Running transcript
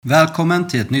Välkommen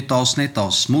till ett nytt avsnitt av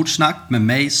Småsnack med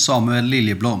mig Samuel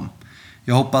Liljeblom.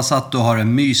 Jag hoppas att du har det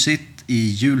mysigt i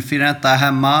julfirandet där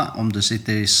hemma, om du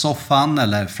sitter i soffan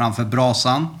eller framför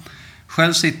brasan.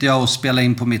 Själv sitter jag och spelar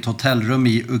in på mitt hotellrum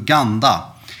i Uganda.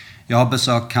 Jag har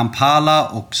besökt Kampala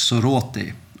och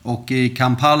Soroti. Och i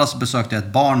Kampala så besökte jag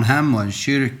ett barnhem och en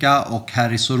kyrka, och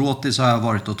här i Soroti så har jag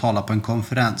varit och talat på en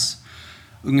konferens.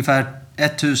 Ungefär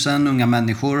 1000 unga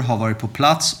människor har varit på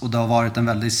plats, och det har varit en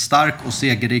väldigt stark och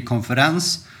segerrik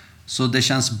konferens. Så det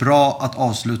känns bra att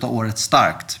avsluta året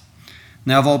starkt.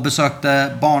 När jag var och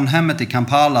besökte barnhemmet i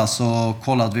Kampala så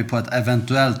kollade vi på ett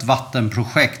eventuellt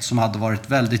vattenprojekt som hade varit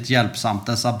väldigt hjälpsamt.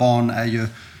 Dessa barn är ju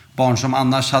barn som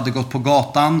annars hade gått på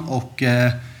gatan, och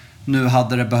nu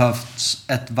hade det behövts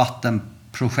ett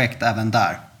vattenprojekt även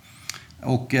där.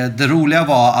 Och det roliga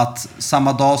var att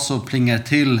samma dag så plingade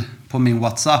till på min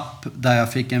WhatsApp där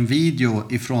jag fick en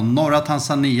video ifrån norra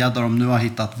Tanzania där de nu har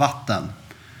hittat vatten.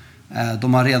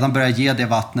 De har redan börjat ge det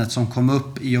vattnet som kom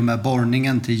upp i och med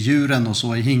borrningen till djuren och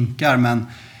så i hinkar, men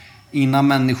innan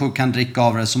människor kan dricka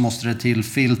av det så måste det till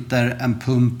filter, en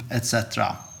pump etc.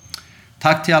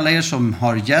 Tack till alla er som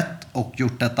har gett och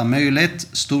gjort detta möjligt.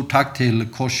 Stort tack till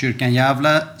Korskyrkan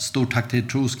Gävle, stort tack till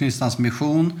Troskristnas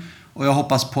mission, och jag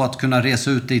hoppas på att kunna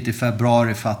resa ut dit i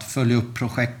februari för att följa upp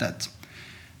projektet.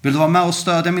 Vill du vara med och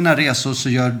stödja mina resor så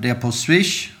gör det på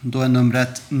Swish. Då är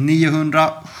numret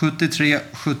 973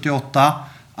 78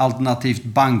 alternativt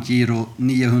bankgiro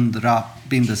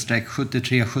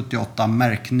 900-73 78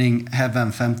 märkning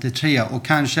Heaven 53. Och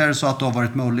kanske är det så att du har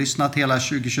varit med och lyssnat hela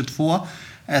 2022,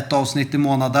 ett avsnitt i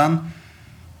månaden.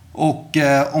 Och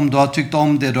om du har tyckt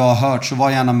om det du har hört så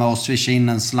var gärna med och swisha in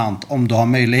en slant om du har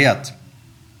möjlighet.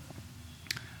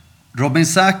 Robin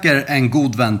Säker är en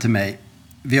god vän till mig.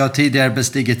 Vi har tidigare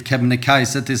bestigit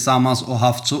Kebnekaise tillsammans och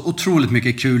haft så otroligt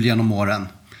mycket kul genom åren.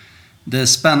 Det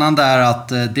spännande är att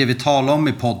det vi talar om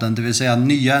i podden, det vill säga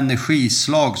nya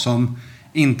energislag som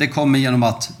inte kommer genom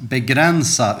att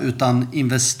begränsa utan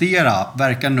investera,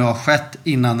 verkar nu ha skett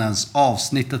innan ens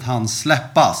avsnittet hann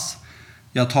släppas.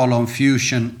 Jag talar om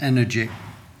fusion energy.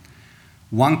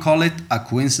 One call it a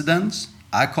coincidence,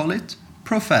 I call it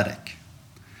prophetic.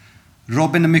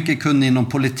 Robin är mycket kunnig inom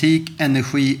politik,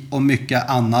 energi och mycket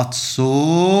annat,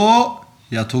 så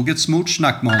jag tog ett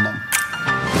småsnack med honom.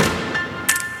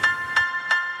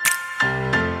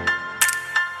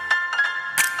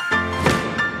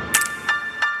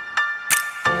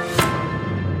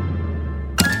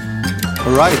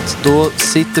 Alright, då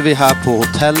sitter vi här på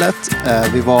hotellet.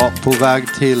 Vi var på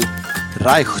väg till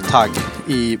Reichstag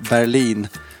i Berlin.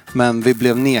 Men vi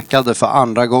blev nekade för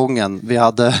andra gången. Vi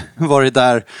hade varit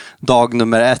där dag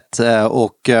nummer 1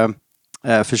 och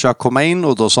försökt komma in,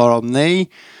 och då sa de nej.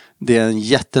 Det är en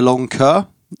jättelång kö.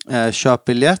 Köp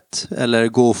biljett eller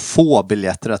gå och få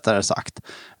biljett rättare sagt.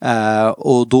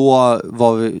 Och då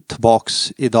var vi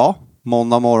tillbaks idag.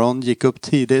 Måndag morgon, gick upp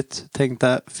tidigt.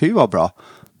 Tänkte fy vad bra.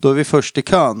 Då är vi först i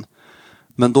kön.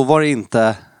 Men då var det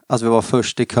inte att vi var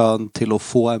först i kön till att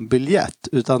få en biljett,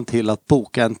 utan till att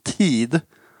boka en tid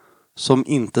som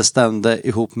inte stämde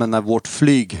ihop med när vårt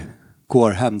flyg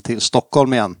går hem till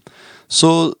Stockholm igen.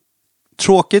 Så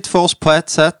tråkigt för oss på ett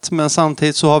sätt, men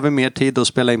samtidigt så har vi mer tid att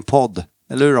spela in podd.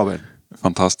 Eller hur Robin?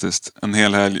 Fantastiskt. En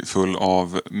hel helg full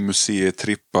av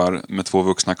museitrippar med 2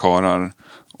 vuxna karar.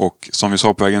 Och som vi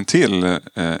sa på vägen till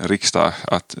riksdag,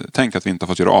 att tänk att vi inte har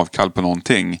fått göra avkall på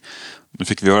någonting. Nu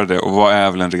fick vi göra det, och vad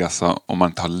är väl en resa om man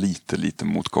inte har lite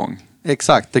motgång?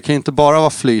 Exakt, det kan inte bara vara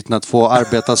flyt när 2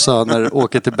 arbetarsöner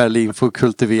åker till Berlin för att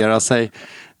kultivera sig.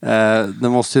 Det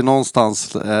måste ju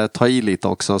någonstans ta i lite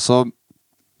också. Så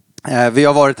vi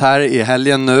har varit här i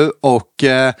helgen nu, och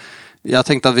jag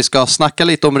tänkte att vi ska snacka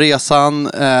lite om resan,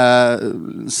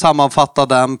 sammanfatta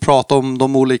den, prata om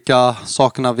de olika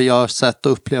sakerna vi har sett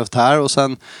och upplevt här, och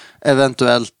sen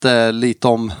eventuellt lite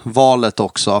om valet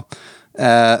också.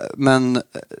 Men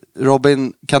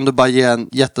Robin, kan du bara ge en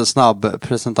jättesnabb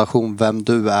presentation vem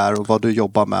du är och vad du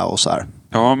jobbar med och så här?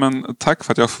 Ja, men tack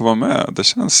för att jag får vara med. Det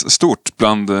känns stort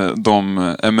bland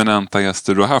de eminenta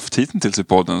gäster du har haft hittills i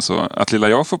podden, så att lilla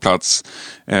jag får plats.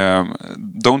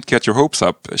 Don't get your hopes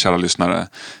up, kära lyssnare.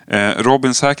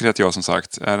 Robin Säker heter jag som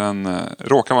sagt.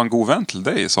 Råkar vara en god vän till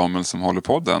dig, Samuel, som håller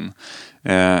podden.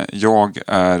 Jag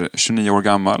är 29 år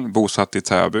gammal, bosatt i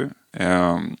Täby.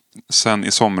 Sen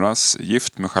i somras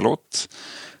gift med Charlotte.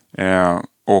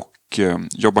 Och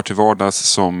jobbar till vardags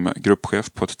som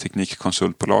gruppchef på ett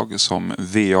teknikkonsultbolag som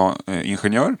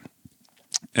VA-ingenjör.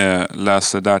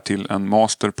 Läser därtill en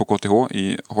master på KTH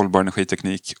i hållbar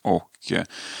energiteknik och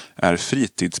är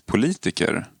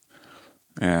fritidspolitiker.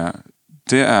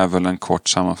 Det är väl en kort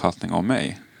sammanfattning av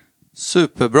mig.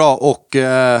 Superbra och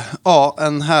ja,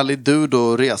 en härlig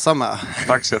dude att resa med.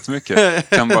 Tack så jättemycket.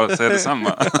 Kan bara säga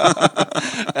detsamma.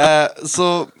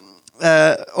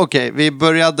 Okej, vi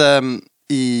började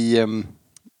i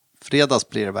fredags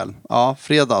blir det väl? Ja,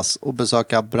 fredags och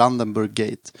besöka Brandenburg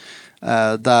Gate.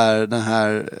 Där den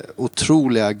här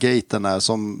otroliga gaten är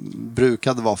som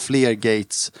brukade vara fler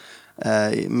gates.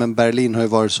 Men Berlin har ju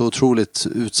varit så otroligt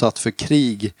utsatt för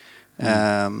krig.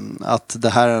 Att det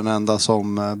här är den enda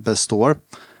som består.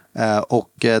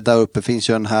 Och där uppe finns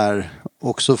ju den här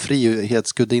också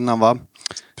frihetsgudinnan, va?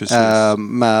 Precis.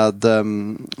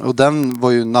 Och den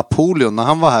var ju Napoleon. När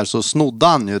han var här så snodde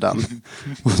han ju den.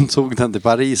 Och tog den till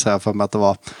Paris här för mig att det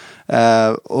var.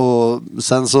 Och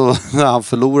sen så när han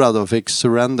förlorade och fick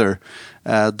surrender.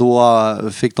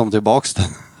 Då fick de tillbaks den.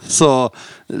 Så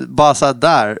bara så här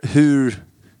där.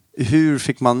 Hur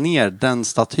fick man ner den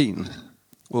statyn?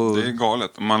 Och det är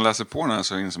galet. Om man läser på den här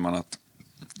så inser man att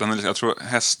jag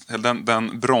tror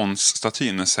den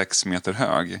bronsstatyn är 6 meter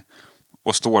hög.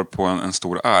 Och står på en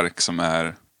stor ark som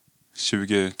är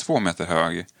 22 meter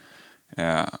hög.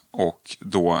 Och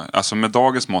då, alltså med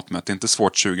dagens mått mätt, det är inte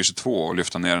svårt 2022 att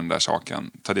lyfta ner den där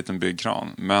saken. Ta dit en byggkran.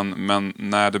 Men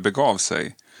när det begav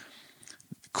sig,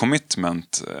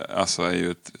 commitment, alltså är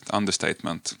ju ett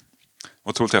understatement.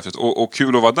 Otroligt häftigt. Och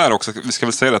kul att vara där också. Vi ska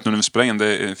väl säga att nu när vi spelar in,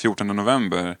 det är 14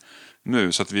 november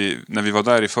nu. Så att när vi var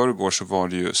där i förrgår så var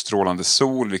det ju strålande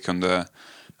sol. Vi kunde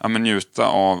njuta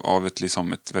av ett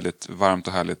väldigt varmt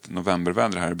och härligt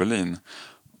novemberväder här i Berlin.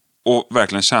 Och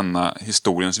verkligen känna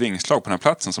historiens vingslag på den här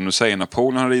platsen. Som du säger,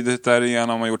 Napoleon har ridit där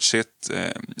igenom och gjort sitt.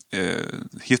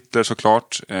 Hitler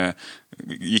såklart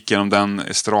gick igenom den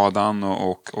estradan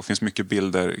och finns mycket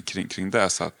bilder kring det.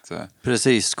 Så att,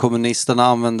 precis, kommunisterna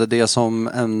använde det som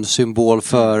en symbol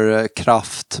för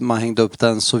kraft. Man hängde upp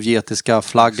den sovjetiska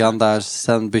flaggan där.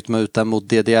 Sen bytte man ut den mot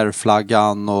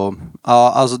DDR-flaggan. Och,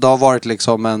 ja, alltså det har varit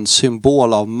liksom en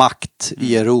symbol av makt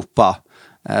i Europa.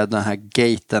 Den här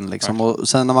gaten liksom. Och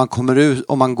sen när man kommer ut,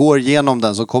 om man går igenom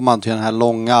den så kommer man till den här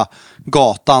långa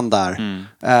gatan där.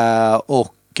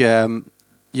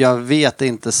 Jag vet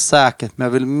inte säkert, men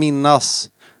jag vill minnas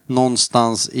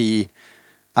någonstans i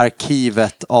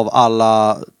arkivet av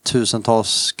alla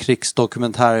tusentals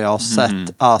krigsdokumentärer jag har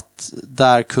sett att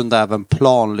där kunde även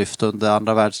plan lyfta under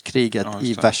andra världskriget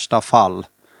i värsta fall.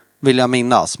 Vill jag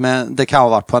minnas, men det kan ha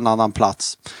varit på en annan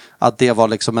plats. Att det var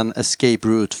liksom en escape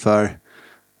route för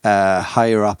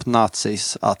higher up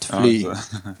nazis att fly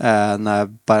när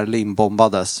Berlin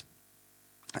bombades.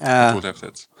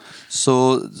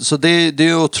 Så det är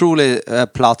en otrolig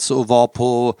plats att vara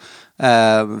på.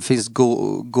 Finns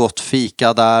gott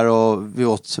fika där och vi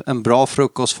åt en bra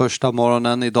frukost första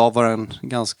morgonen. Idag var den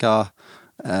ganska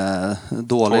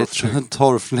dåligt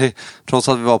torftig. Trots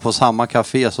att vi var på samma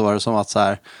café så var det som att så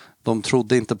här, de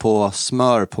trodde inte på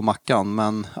smör på mackan,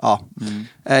 men ja.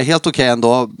 Helt okej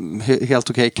ändå. Helt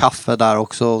okej kaffe där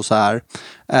också och så här.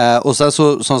 Och sen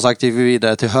så som sagt gick vi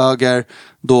vidare till höger.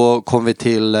 Då kom vi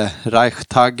till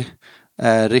Reichstag.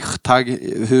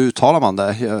 Hur uttalar man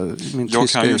det? Jag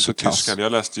kan ju så tyska.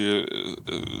 Jag läste ju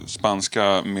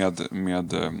spanska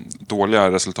med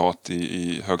dåliga resultat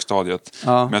i högstadiet.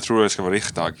 Ja. Men jag tror det ska vara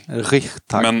Reichstag.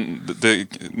 Men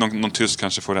någon tysk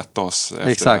kanske får rätta oss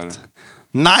efter. Exakt. Det här.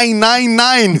 Nej.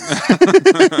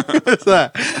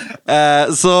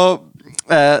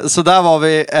 Så där var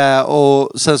vi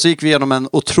och sen så gick vi igenom en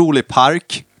otrolig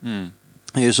park.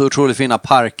 Det är ju så otroligt fina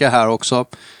parker här också.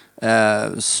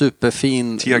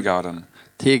 Superfin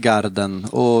Tiergarten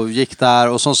och gick där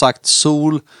och som sagt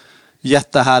sol,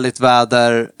 jättehärligt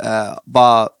väder,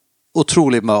 bara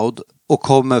otrolig mode och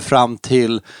kommer fram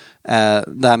till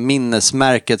det här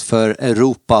minnesmärket för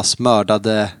Europas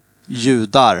mördade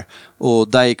judar. Och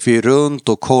där gick vi runt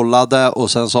och kollade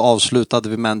och sen så avslutade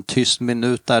vi med en tyst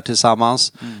minut där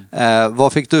tillsammans.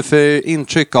 Vad fick du för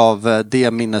intryck av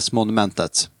det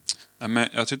minnesmonumentet? Men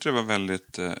jag tyckte det var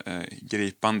väldigt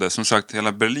gripande. Som sagt,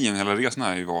 hela Berlin, hela resan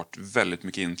har ju varit väldigt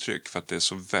mycket intryck för att det är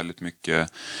så väldigt mycket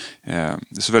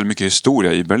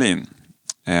historia i Berlin.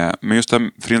 Men just det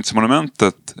här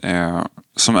Förintelsemonumentet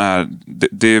som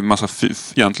det är en massa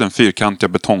egentligen fyrkantiga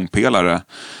betongpelare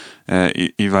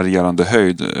i varierande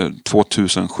höjd,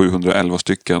 2711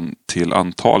 stycken till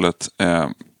antalet,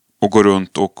 och gå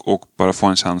runt och bara få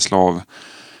en känsla av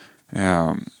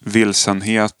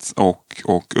vilsenhet och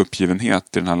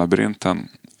uppgivenhet i den här labyrinten.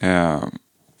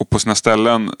 Och på sina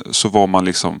ställen så var man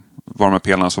liksom, var de här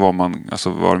pelarna så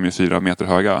var de ju 4 meter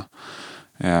höga.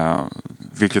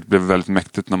 Vilket blev väldigt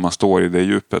mäktigt när man står i det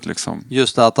djupet liksom.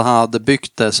 Just det, att han hade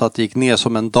byggt det så att det gick ner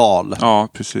som en dal. Ja,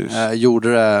 precis.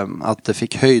 Gjorde det att det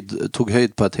tog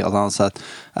höjd på ett helt annat sätt.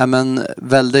 Men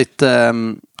väldigt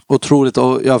otroligt,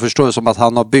 och jag förstår det som att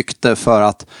han har byggt det för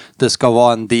att det ska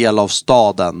vara en del av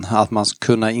staden, att man ska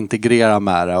kunna integrera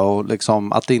med det och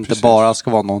liksom att det inte bara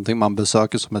ska vara någonting man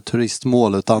besöker som ett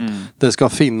turistmål, utan det ska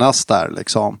finnas där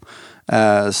liksom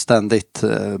ständigt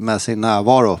med sin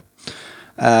närvaro.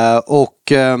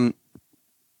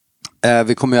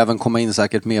 Vi kommer ju även komma in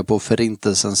säkert mer på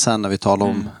förintelsen sen när vi talar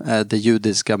om det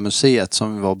judiska museet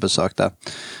som vi var och besökte.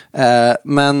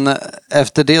 Men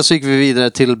efter det så gick vi vidare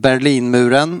till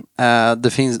Berlinmuren.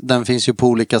 Den finns ju på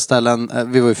olika ställen.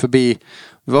 Vi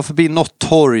var förbi något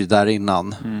torg där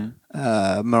innan.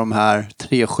 Med de här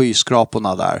 3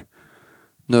 skyskraporna där.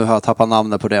 Nu har jag tappat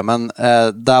namnet på det. Men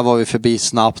där var vi förbi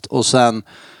snabbt. Och sen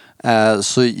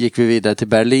så gick vi vidare till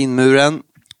Berlinmuren.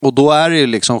 Och då är det ju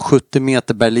liksom 70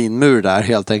 meter Berlinmur där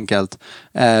helt enkelt.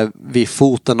 Vid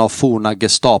foten av forna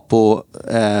Gestapo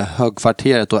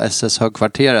högkvarteret och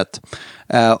SS-högkvarteret.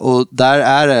 Och där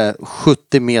är det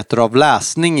 70 meter av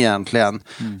läsning egentligen.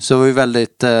 Så det var ju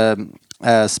väldigt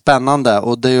spännande.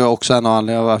 Och det är ju också en av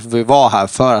anledningarna varför vi var här.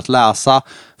 För att läsa,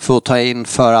 för att ta in,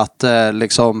 för att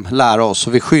liksom lära oss.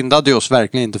 Så vi skyndade oss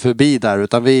verkligen inte förbi där.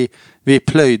 Utan vi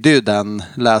plöjde ju den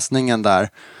läsningen där.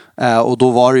 Och då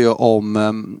var det ju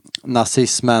om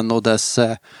nazismen och dess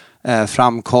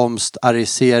framkomst,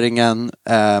 ariseringen,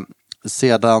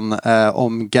 sedan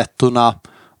om gettorna,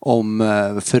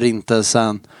 om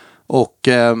förintelsen. Och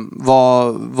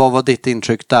vad var ditt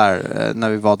intryck där när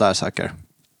vi var där, säkert?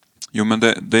 Jo, men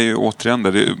det är ju återigen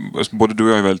det. Både du och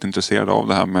jag är väldigt intresserade av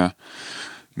det här med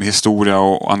historia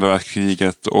och andra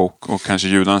världskriget och kanske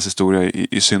judarnas historia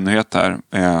i synnerhet här.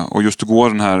 Och just att gå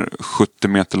den här 70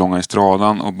 meter långa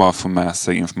estradan och bara få med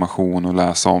sig information och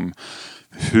läsa om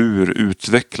hur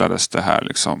utvecklades det här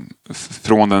liksom.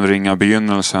 Från den ringa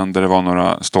begynnelsen där det var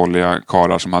några stolliga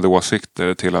karlar som hade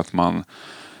åsikter till att man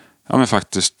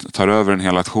faktiskt tar över en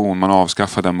hel nation, man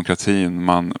avskaffar demokratin,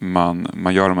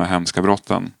 man gör de här hemska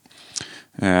brotten.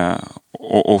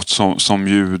 Och som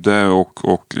jude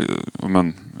och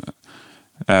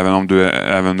även om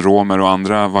även romer och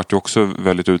andra vart ju också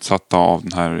väldigt utsatta av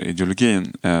den här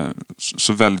ideologin,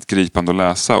 så väldigt gripande att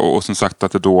läsa. Och som sagt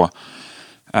att det då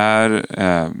är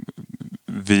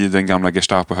vid den gamla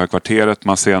Gestapo-högkvarteret,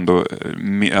 man ser ändå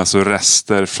alltså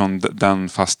rester från den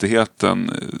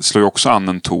fastigheten, slår ju också an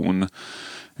en ton.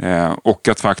 Och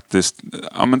att faktiskt,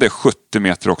 det är 70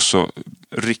 meter också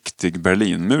riktig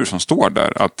Berlinmur som står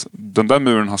där. Att den där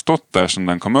muren har stått där sedan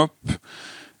den kom upp.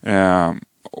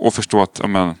 Och förstå att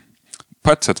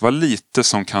på ett sätt var lite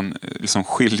som kan liksom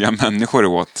skilja människor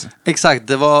åt. Exakt,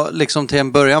 det var liksom till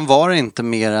en början var det inte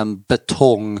mer än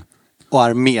betong och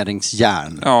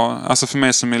armeringsjärn. Ja, alltså för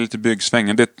mig som är lite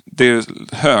byggsvängen, det är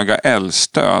höga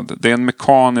eldsstöd. Det är en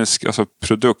mekanisk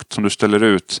produkt som du ställer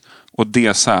ut och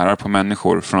det särar på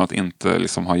människor från att inte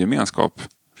liksom ha gemenskap.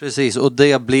 Precis, och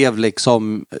det blev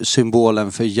liksom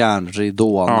symbolen för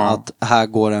järnridån. Ja. Att här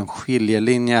går en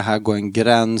skiljelinje, här går en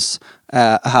gräns.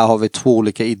 Här har vi 2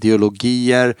 olika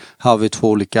ideologier. Här har vi 2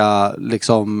 olika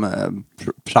liksom,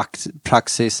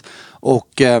 praxis.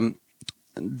 Och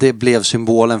det blev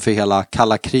symbolen för hela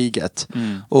kalla kriget.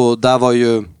 Och där var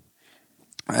ju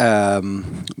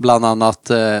bland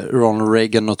annat Ronald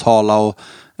Reagan och tala och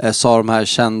sa de här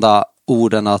kända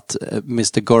orden att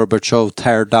Mr. Gorbachev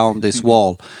tear down this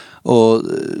wall. Och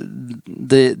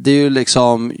det är ju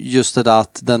liksom just det där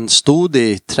att den stod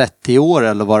i 30 år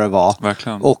eller vad det var.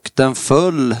 Verkligen. Och den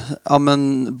föll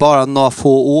bara några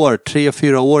få år,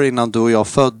 3-4 år innan du och jag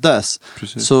föddes.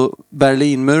 Precis. Så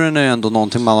Berlinmuren är ju ändå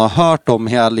någonting man har hört om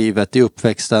hela livet i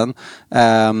uppväxten.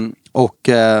 Och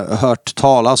hört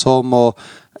talas om och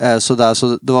sådär.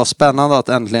 Så det var spännande att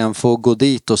äntligen få gå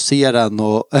dit och se den.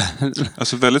 Och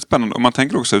alltså väldigt spännande. Och man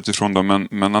tänker också utifrån då,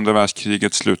 men andra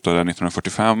världskriget slutade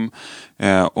 1945.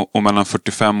 Och mellan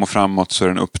 45 och framåt så är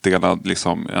den uppdelad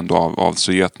liksom ändå av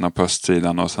sovjeterna på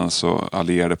östsidan och sen så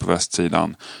allierade på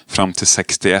västsidan. Fram till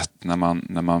 61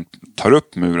 när man tar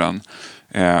upp muren.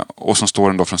 Och så står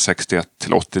den då från 61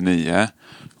 till 89.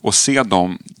 Och se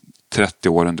de 30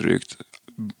 åren drygt.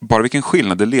 Bara vilken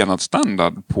skillnad i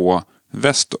levnadsstandard på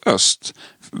väst och öst.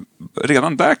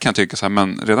 Redan där kan jag tycka så här,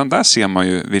 men redan där ser man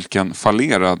ju vilken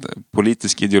fallerad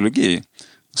politisk ideologi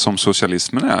som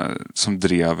socialismen är, som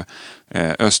drev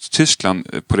Östtyskland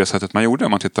på det sättet man gjorde.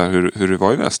 Om man tittar hur det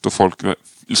var i väst och folk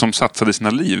som satsade sina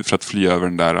liv för att fly över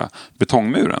den där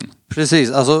betongmuren.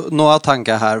 Precis, alltså några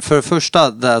tankar här. För det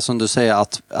första, det som du säger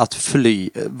att fly.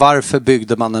 Varför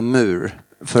byggde man en mur?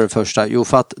 För det första, jo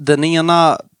för att den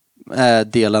ena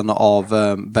delen av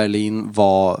Berlin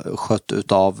var skött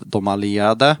utav de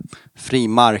allierade. Fri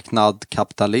marknad,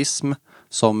 kapitalism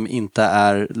som inte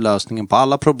är lösningen på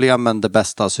alla problem men det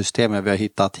bästa systemet vi har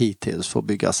hittat hittills för att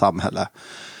bygga samhälle.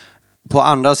 på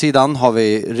andra sidan har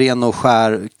vi ren och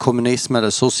skär kommunism eller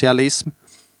socialism.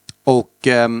 Och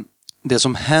det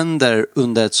som händer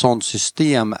under ett sådant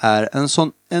system är en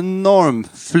sån enorm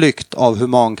flykt av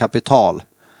humankapital.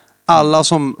 Alla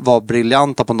som var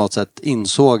briljanta på något sätt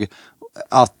insåg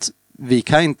att vi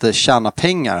kan inte tjäna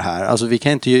pengar här. Alltså vi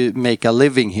kan inte make a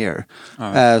living here.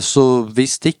 Så vi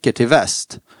sticker till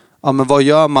väst. Ja, men vad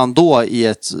gör man då i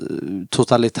ett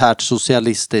totalitärt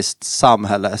socialistiskt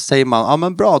samhälle? Säger man, ja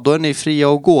men bra, då är ni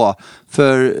fria att gå.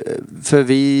 För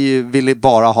vi vill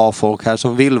bara ha folk här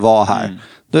som vill vara här.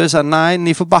 Då är det så här, nej,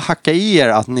 ni får bara hacka i er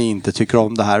att ni inte tycker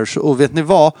om det här. Och vet ni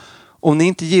vad? Om ni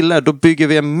inte gillar det, då bygger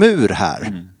vi en mur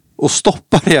här. Och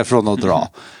stoppar er från att dra.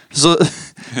 Så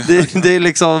det är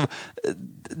liksom,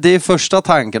 det är första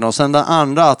tanken. Och sen den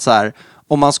andra att så här,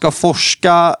 om man ska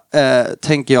forska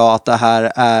tänker jag att det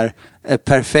här är ett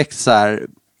perfekt så här,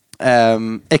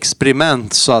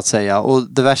 experiment så att säga. Och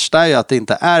det värsta är ju att det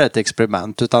inte är ett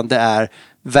experiment utan det är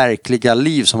verkliga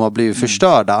liv som har blivit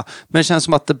förstörda. Men det känns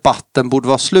som att debatten borde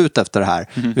vara slut efter det här.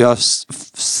 Vi har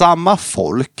samma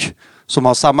folk som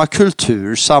har samma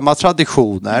kultur, samma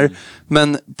traditioner.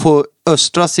 Men på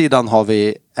östra sidan har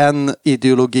vi en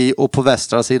ideologi och på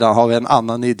västra sidan har vi en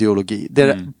annan ideologi. Det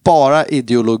är bara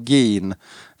ideologin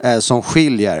som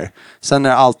skiljer. Sen är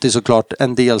det alltid såklart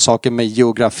en del saker med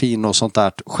geografin och sånt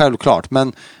där. Självklart,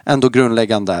 men ändå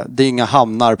grundläggande. Det är inga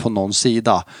hamnar på någon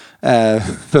sida.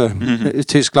 För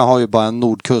Tyskland har ju bara en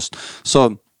nordkust.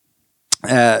 Så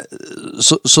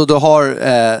du har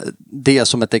det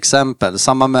som ett exempel.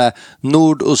 Samma med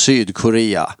Nord- och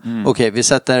Sydkorea. Okej, vi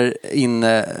sätter in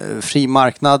fri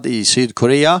marknad i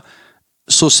Sydkorea,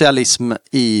 socialism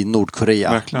i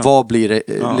Nordkorea. Verkligen. Vad blir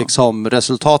liksom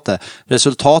resultatet?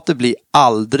 Resultatet blir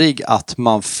aldrig att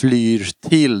man flyr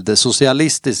till det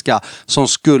socialistiska som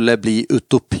skulle bli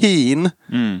utopin.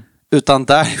 Utan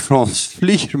därifrån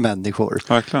flyr människor.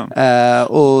 Verkligen.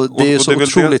 Och det är så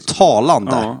otroligt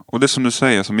talande. Ja, och det är som du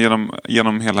säger, som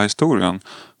genom hela historien.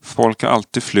 Folk har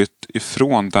alltid flytt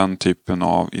ifrån den typen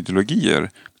av ideologier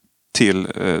till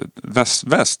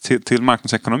väst, till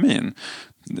marknadsekonomin.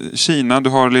 Kina, du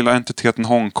har lilla entiteten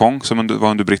Hongkong som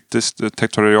var under brittiskt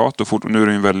tektoriat och nu är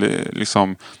det en väldig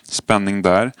liksom, spänning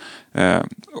där.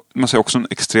 Man ser också en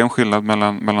extrem skillnad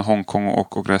mellan Hongkong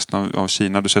och resten av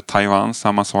Kina. Du ser Taiwan,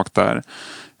 samma sak där.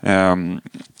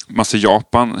 Man ser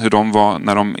Japan, hur de var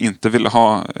när de inte ville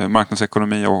ha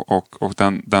marknadsekonomi och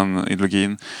den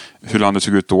ideologin. Hur landet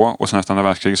såg ut då. Och sen efter andra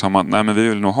världskriget sa man, nej men vi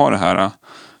vill nog ha det här.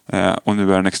 Och nu är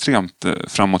det en extremt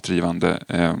framåtdrivande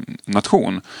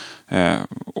nation.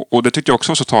 Och det tyckte jag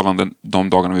också var så talande de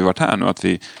dagarna vi varit här nu. Att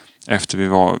efter vi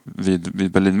var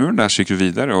vid Berlinmuren där så gick vi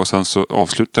vidare. Och sen så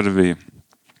avslutade vi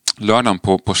lördagen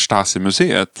på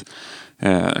Stasi-museet.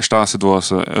 Stasi då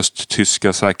alltså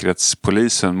östtyska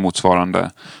säkerhetspolisen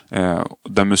motsvarande.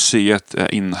 Där museet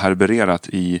är inherbererat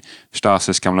i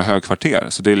Stasis gamla högkvarter.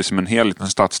 Så det är liksom en hel liten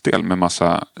stadsdel med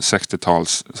massa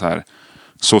 60-tals så här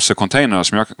sosse-containrar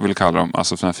som jag vill kalla dem,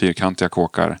 alltså sådana här fyrkantiga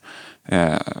kåkar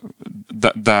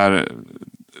där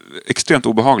extremt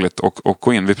obehagligt att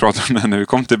gå in. Vi pratade om det när vi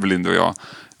kom till Berlin, du och jag.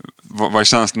 Vad är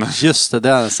känslan? Just det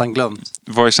är nästan glömt.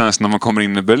 Vad är känslan när man kommer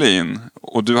in i Berlin?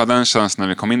 Och du hade en känsla när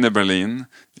vi kom in i Berlin.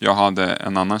 Jag hade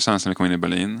en annan känsla när vi kom in i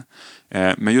Berlin.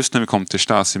 Men just när vi kom till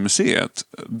Stasi-museet,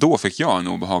 då fick jag en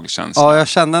obehaglig känsla. Ja, jag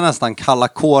kände nästan kalla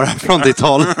kårar från ditt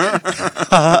håll.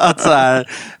 Att så här,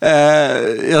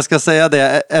 jag ska säga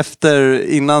det,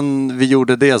 innan vi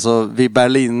gjorde det så vid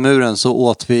Berlinmuren så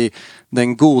åt vi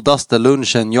den godaste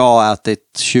lunchen jag har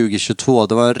ätit 2022.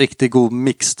 Det var en riktigt god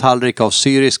mixtallrik av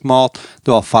syrisk mat.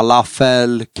 Det var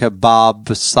falafel,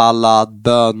 kebab, sallad,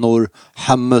 bönor,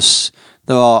 hummus.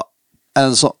 Det var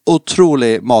en så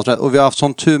otrolig maträtt. Och vi har haft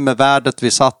sån tur med vädret.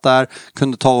 Vi satt där,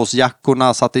 kunde ta oss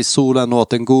jackorna, satt i solen och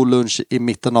åt en god lunch i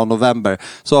mitten av november.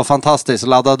 Så det var fantastiskt.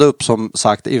 Laddade upp som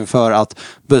sagt inför att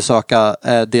besöka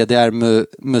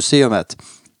DDR-museet.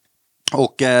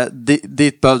 Och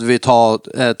dit behövde vi ta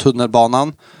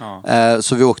tunnelbanan.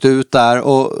 Så vi åkte ut där.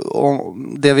 Och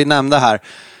det vi nämnde här.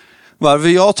 Varför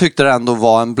jag tyckte det ändå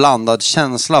var en blandad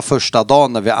känsla första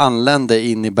dagen när vi anlände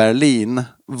in i Berlin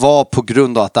var på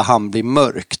grund av att det hann bli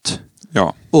mörkt.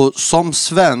 Ja. Och som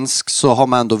svensk så har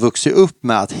man ändå vuxit upp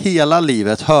med att hela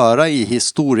livet höra i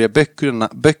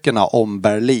historieböckerna om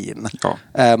Berlin. Ja.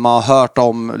 Man har hört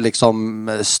om liksom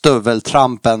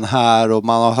stöveltrampen här och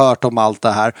man har hört om allt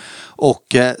det här.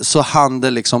 Och så hann det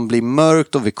liksom bli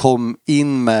mörkt och vi kom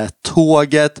in med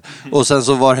tåget och sen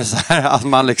så var det så här att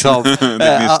man liksom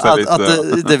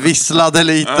det visslade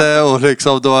lite och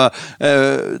liksom då,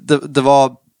 det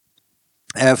var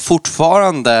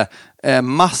fortfarande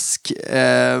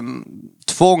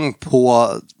tvång på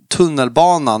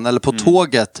tunnelbanan eller på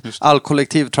tåget, all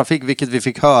kollektivtrafik, vilket vi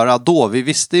fick höra då. Vi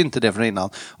visste ju inte det från innan.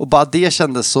 Och bara det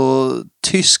kändes så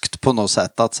tyskt på något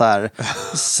sätt, att så här,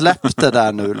 släpp det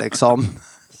där nu liksom.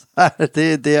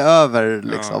 Det är över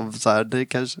liksom, så här, det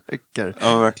kanske räcker.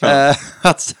 Ja, verkligen.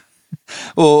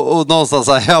 Och någonstans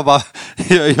så här,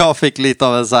 jag fick lite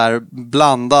av en så här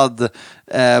blandad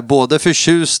både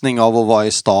förtjusning av att vara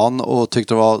i stan och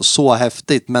tyckte det var så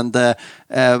häftigt, men det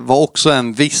var också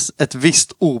ett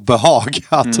visst obehag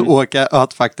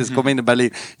att faktiskt komma in i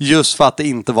Berlin, just för att det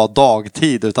inte var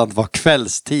dagtid utan det var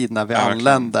kvällstid när vi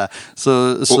anlände.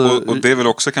 Och det är väl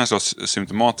också kanske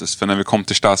symptomatiskt, för när vi kom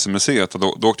till Stasi-museet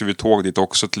då åkte vi tåg dit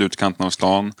också till utkanten av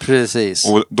stan. Precis.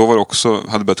 Och då var det också,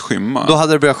 hade börjat skymma. Då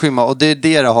hade det börjat skymma, och det är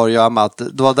det har att göra med att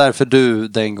det var därför du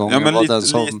den gången men var lite, den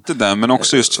som... lite där, men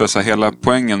också just för så här, hela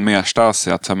poängen med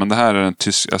Stasi, att men det här är den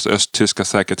östtyska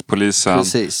säkerhetspolisen.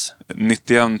 Precis.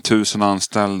 91 000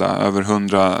 anställda, över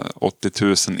 180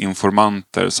 000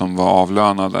 informanter som var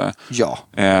avlönade. Ja.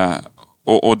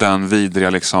 Och den vidriga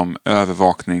liksom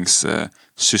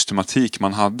övervakningssystematik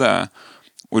man hade.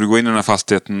 Och du går in i den här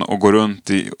fastigheten och går runt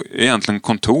i egentligen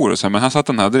kontor och säger, men här satt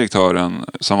den här direktören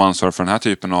som ansvarar för den här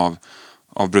typen av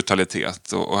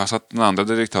brutalitet. Och här satt den andra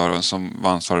direktören som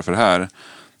var ansvarig för det här.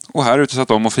 Och här ute satt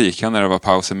de och fika när det var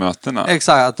paus i mötena.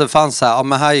 Exakt, att det fanns så här, ja,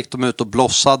 men här gick de ut och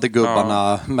blossade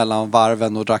gubbarna mellan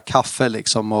varven och drack kaffe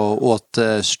liksom och åt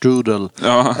strudel.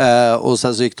 Ja. Och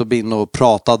sen så gick de in och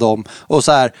pratade om, och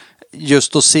så här,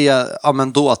 just att se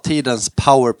dåtidens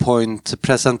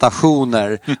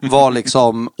PowerPoint-presentationer var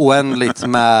liksom oändligt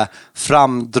med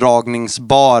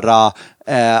framdragningsbara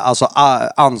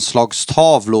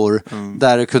anslagstavlor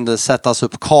där det kunde sättas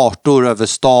upp kartor över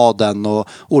staden och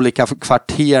olika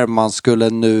kvarter man skulle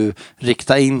nu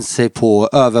rikta in sig på,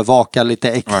 övervaka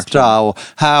lite extra. Verkligen. Och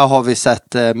här har vi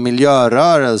sett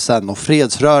miljörörelsen och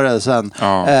fredsrörelsen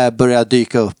börja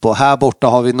dyka upp, och här borta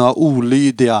har vi några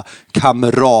olydiga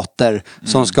kamrater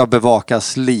som ska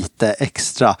bevakas lite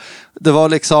extra. Det var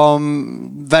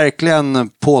liksom verkligen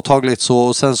påtagligt så.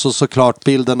 Och sen såklart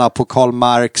bilderna på Karl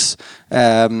Marx,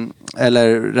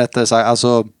 eller rättare sagt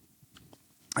alltså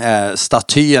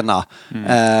statyerna.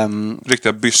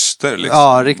 Riktiga byster liksom.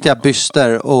 Ja, riktiga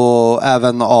byster, och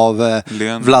även av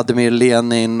Vladimir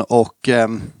Lenin och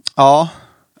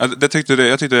Jag tyckte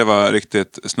det var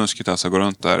riktigt snuskigt att gå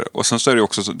runt där. Och sen så är det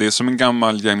också, det är som en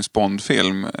gammal James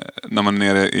Bond-film när man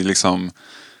är nere i liksom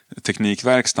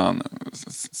teknikverkstan,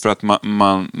 för att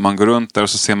man går runt där och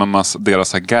så ser man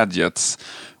deras här gadgets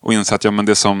och inser att men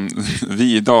det som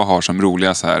vi idag har som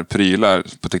roliga så här prylar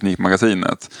på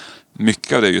Teknikmagasinet,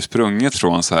 mycket av det är ju sprunget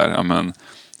från så här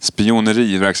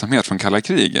spioneriverksamhet från kalla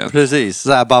kriget. Precis,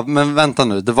 så här, bara, men vänta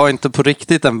nu, det var inte på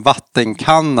riktigt en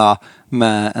vattenkanna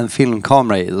med en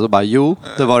filmkamera i. Så bara, jo,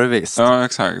 det var det visst. Ja,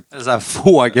 exakt. Så här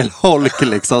fågelholk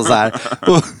liksom så här.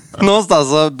 Och någonstans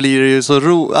så blir det ju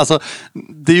så alltså,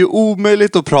 det är ju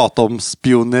omöjligt att prata om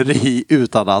spioneri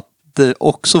utan att det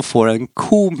också får en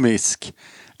komisk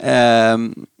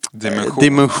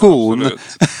dimension.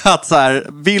 Att så här,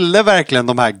 ville verkligen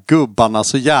de här gubbarna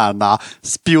så gärna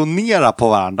spionera på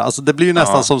varandra? Alltså det blir ju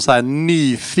nästan som så här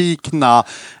nyfikna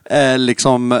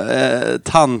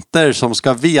tanter som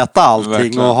ska veta allting.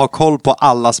 Verkligen. Och ha koll på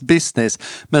allas business.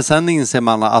 Men sen inser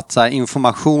man att så här,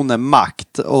 information är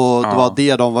makt, och det var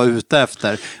det de var ute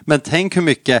efter. Men tänk hur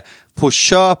mycket på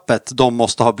köpet de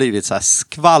måste ha blivit så här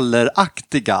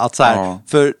skvalleraktiga, att så här,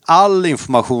 för all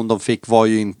information de fick var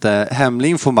ju inte hemlig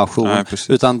information. Nej,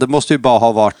 utan det måste ju bara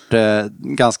ha varit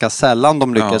ganska sällan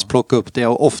de lyckades plocka upp det,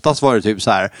 och oftast var det typ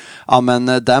så här, ja men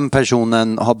den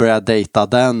personen har börjat dejta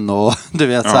den, och du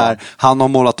vet så här, han har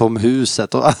målat om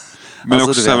huset och men alltså,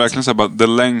 också så här, verkligen så här, the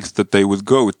length that they would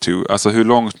go to, alltså hur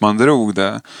långt man drog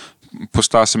det. På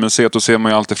Stasi-museet då ser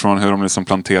man ju alltifrån hur de liksom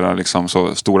planterar liksom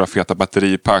så stora feta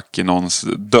batteripack i någons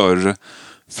dörr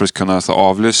för att kunna alltså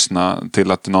avlyssna,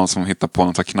 till att det är någon som hittar på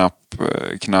någon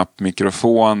knapp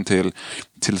mikrofon, till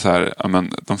så här,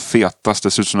 de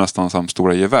fetaste ser ut som nästan som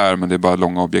stora gevär, men det är bara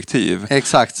långa objektiv.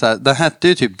 Exakt, så här. Den hette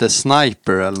ju typ The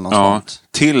Sniper eller något sånt.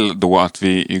 Till då att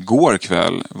vi igår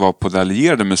kväll var på det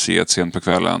allierade museet sent på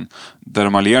kvällen, där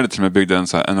de allierade till och med byggde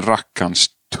en rackarns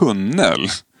tunnel,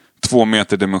 2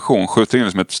 meter dimension, skjuter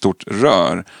in som ett stort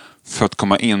rör för att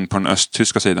komma in på den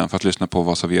östtyska sidan för att lyssna på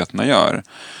vad sovjeterna gör.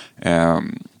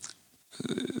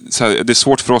 Så här, det är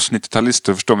svårt för oss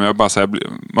 90-talister att förstå, men jag bara säger,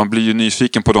 man blir ju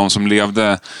nyfiken på de som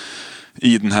levde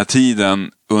i den här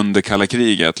tiden under kalla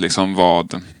kriget, liksom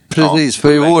vad... Precis,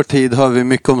 för i vår tid hör vi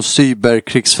mycket om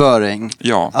cyberkrigsföring.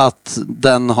 Ja. Att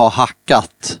den har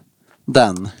hackat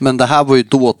den. Men det här var ju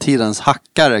dåtidens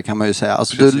hackare, kan man ju säga.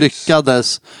 Alltså du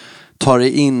lyckades tar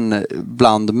in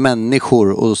bland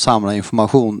människor och samlar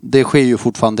information. Det sker ju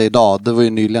fortfarande idag. Det var ju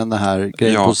nyligen den här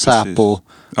grejen på Säpo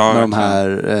med de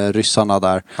här ryssarna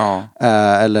där. Ja.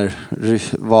 Eller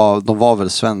de var väl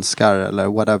svenskar eller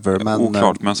whatever. Men,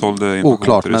 oklart, men sålde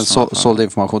information till Ryssland. Sålde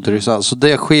information till Ryssland. Så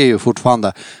det sker ju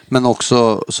fortfarande. Men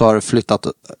också så har det flyttat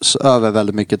över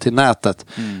väldigt mycket till nätet.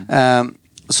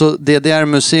 Så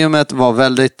DDR-museet var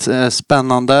väldigt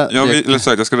spännande.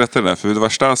 Jag ska rätta det där, för det var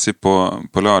Stasi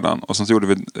på lördagen och sen så gjorde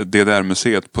vi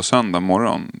DDR-museet på söndag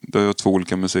morgon. Det var 2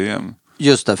 olika museer.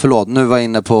 Just det, förlåt.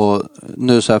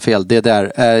 Nu sa jag fel.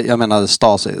 DDR, jag menade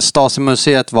Stasi.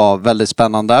 Stasi-museet var väldigt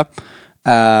spännande.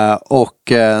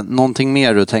 Och någonting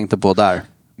mer du tänkte på där?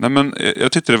 Nej, men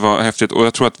jag tyckte det var häftigt och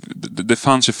jag tror att det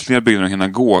fanns ju fler byggnader att hinna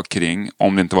gå kring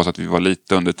om det inte var så att vi var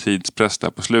lite under tidspress där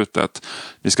på slutet.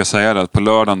 Vi ska säga det att på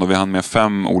lördagen då vi hann med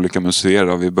 5 olika museer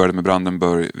och vi började med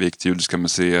Brandenburg, vi gick till Judiska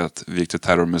museet, vi gick till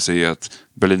Terrormuseet,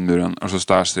 Berlinmuren och så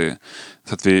Stasi.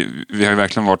 Så att vi har ju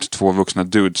verkligen varit 2 vuxna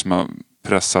dudes som har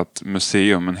pressat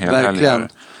museum en hel helg här.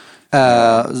 Det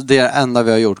är det enda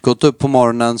vi har gjort. Gått upp på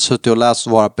morgonen, suttit och läst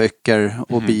våra böcker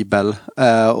och bibel.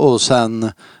 Och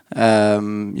sen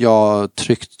jag har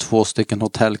tryckt 2 stycken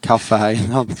hotellkaffe här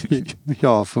innan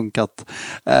jag har funkat.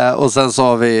 Och sen så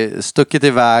har vi stuckit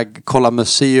iväg, kollat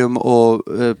museum och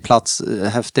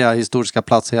häftiga historiska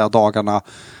platser hela dagarna.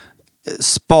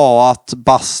 Spaat,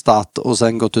 bastat och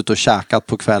sen gått ut och käkat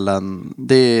på kvällen.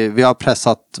 Vi har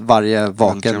pressat varje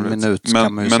vaken minut.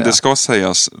 Men det ska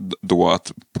sägas då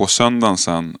att på söndagen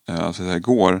sen, alltså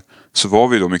igår, så var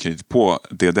vi då mycket på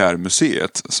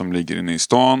DDR-museet som ligger inne i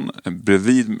stan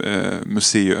bredvid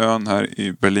Museiön här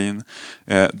i Berlin,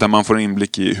 där man får en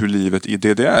inblick i hur livet i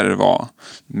DDR var,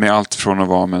 med allt från att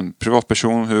vara med en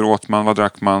privatperson, hur åt man, vad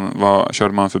drack man, vad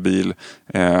körde man för bil,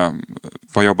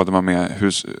 vad jobbade man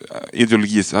med,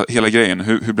 ideologi, hela grejen,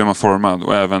 hur blev man formad,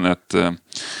 och även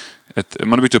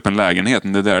man har byggt upp en lägenhet,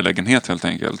 en DDR-lägenhet helt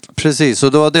enkelt. Precis,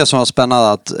 och det var det som var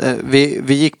spännande att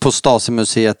vi gick på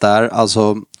Stasi-museet där,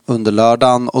 alltså under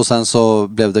lördagen, och sen så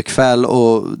blev det kväll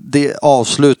och det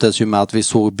avslutades ju med att vi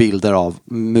såg bilder av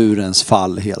murens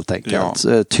fall helt enkelt.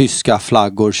 Ja. Tyska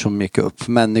flaggor som gick upp,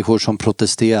 människor som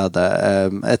protesterade,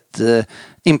 ett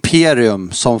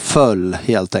imperium som föll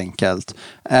helt enkelt,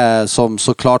 som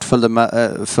såklart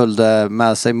följde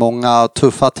med sig många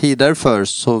tuffa tider för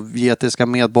sovjetiska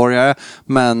medborgare,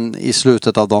 men i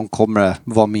slutet av dem kommer det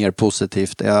vara mer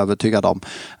positivt, är jag övertygad om.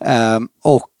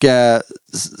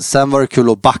 Sen var det kul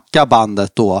att backa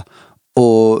bandet då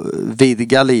och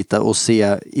vidga lite och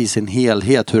se i sin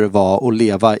helhet hur det var att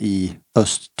leva i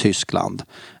Östtyskland.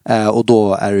 Och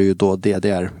då är det ju då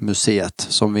DDR-museet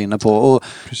som vi är inne på. Och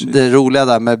det roliga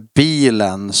där med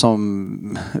bilen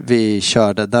som vi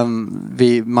körde,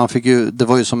 det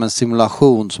var ju som en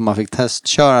simulation som man fick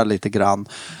testköra lite grann.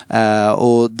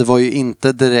 Och det var ju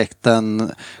inte direkt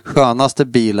den skönaste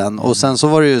bilen. Och sen så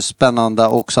var det ju spännande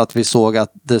också att vi såg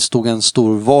att det stod en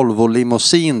stor Volvo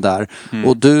limousin där.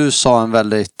 Och du sa en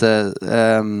väldigt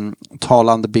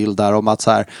talande bild där om att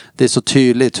så här, det är så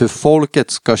tydligt hur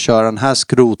folket ska köra den här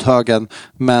skrothögen,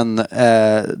 men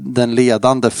den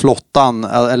ledande flottan,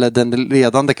 eller den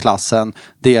ledande klassen,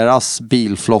 deras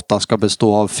bilflotta ska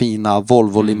bestå av fina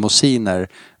Volvo-limousiner.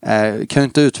 Kan du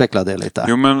inte utveckla det lite?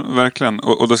 Jo, men verkligen.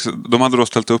 Och de hade då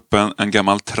ställt upp en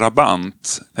gammal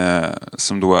Trabant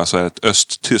som då alltså är ett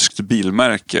östtyskt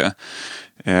bilmärke.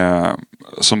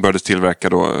 Som började tillverka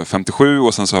då 57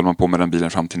 och sen så höll man på med den bilen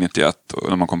fram till 91 och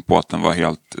när man kom på att den var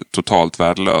helt totalt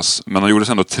värdelös. Men de gjorde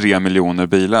sen då 3 miljoner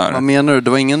bilar. Vad menar du? Det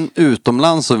var ingen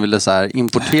utomland som ville så här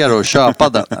importera och köpa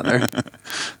den, eller?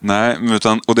 Nej,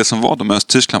 och det som var då med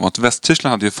Östtyskland var att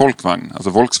Västtyskland hade ju folkvagn, alltså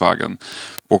Volkswagen.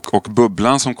 Och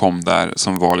bubblan som kom där,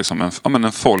 som var liksom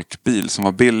en folkbil som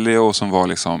var billig och som var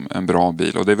liksom en bra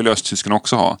bil. Och det vill Östtysken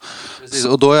också ha. Precis,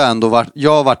 och då har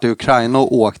jag har varit i Ukraina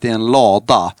och åkt i en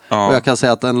lada. Ja. Och jag kan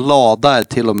säga att en lada är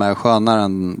till och med skönare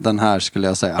än den här, skulle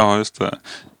jag säga. Ja, just det.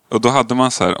 Och då hade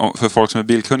man så här, för folk som är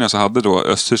bilkunniga så hade då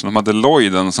Östtyskland, de hade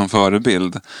Lloyden som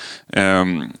förebild.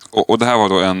 Och det här var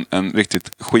då en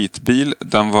riktigt skitbil.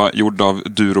 Den var gjord av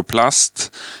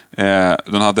Duroplast.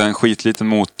 Den hade en skitliten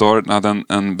motor, den hade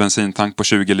en bensintank på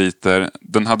 20 liter.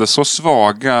 Den hade så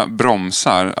svaga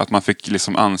bromsar att man fick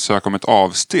liksom ansöka om ett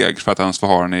avsteg för att ens få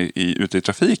ha den ute i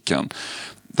trafiken.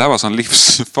 Det här var alltså en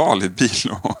livsfarlig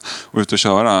bil att ut och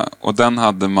köra. Och den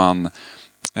hade man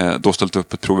då ställt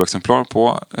upp ett provexemplar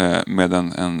på med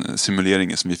en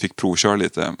simulering som vi fick provköra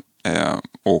lite.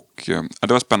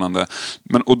 Det var spännande.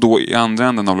 Och då i andra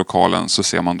änden av lokalen så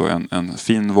ser man då en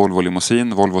fin Volvo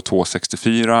limousin, Volvo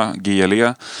 264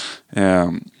 GLE,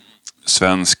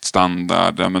 svensk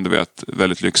standard, ja, men du vet,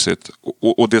 väldigt lyxigt.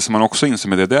 Och det som man också inser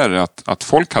med det är att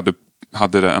folk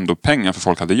hade ändå pengar för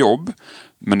folk hade jobb.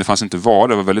 Men det fanns inte varor,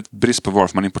 det var väldigt brist på varor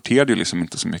för man importerade ju liksom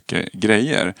inte så mycket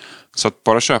grejer. Så att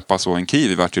bara köpa så en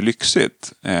kiwi var ju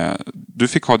lyxigt. Du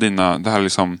fick ha det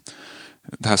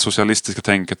här socialistiska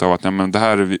tänket av att ja, men det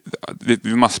här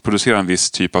vi massproducerar en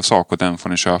viss typ av sak och den får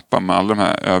ni köpa. Men alla de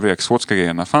här övriga exotiska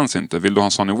grejerna fanns inte. Vill du ha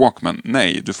en Sony Walkman?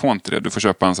 Nej, du får inte det. Du får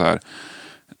köpa en så här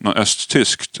någon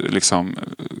östtyskt liksom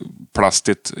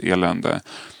plastigt elände.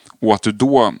 Och att du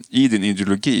då i din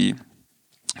ideologi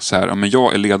så här, ja, men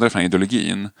jag är ledare för den här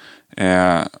ideologin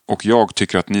och jag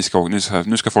tycker att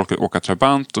nu ska folk åka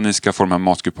Trabant och ni ska få de här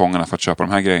matkupongerna för att köpa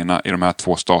de här grejerna i de här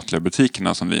 2 statliga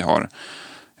butikerna som vi har.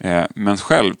 Men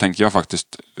själv tänker jag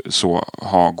faktiskt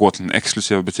gå till den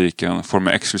exklusiva butiken, få de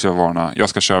exklusiva varorna. Jag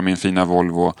ska köra min fina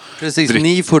Volvo. Precis,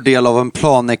 ni får del av en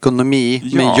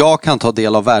planekonomi, men jag kan ta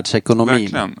del av världsekonomin.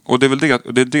 Verkligen, och det är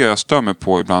väl det jag stör mig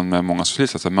på ibland med många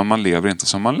socialister, men man lever inte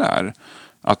som man lär.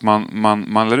 Att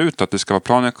man lär ut att det ska vara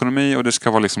planekonomi och det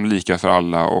ska vara liksom lika för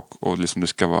alla och liksom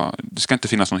det ska inte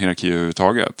finnas någon hierarki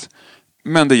överhuvudtaget.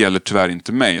 Men det gäller tyvärr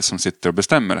inte mig som sitter och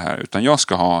bestämmer det här, utan jag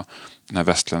ska ha den här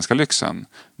västländska lyxen.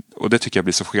 Och det tycker jag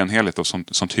blir så skenheligt och som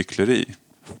hyckleri.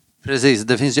 Precis,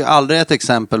 det finns ju aldrig ett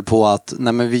exempel på att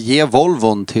vi ger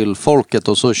Volvon till folket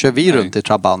och så kör vi runt i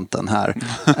Trabanten här.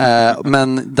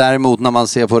 Men däremot när man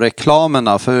ser på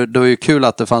reklamerna, för det var ju kul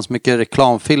att det fanns mycket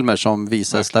reklamfilmer som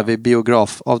visas där vid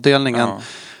biografavdelningen.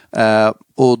 Ja.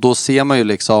 Och då ser man ju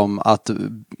liksom att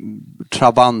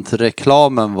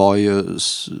Trabant-reklamen var ju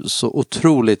så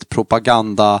otroligt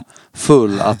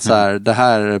propagandafull att så här, det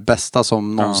här är det bästa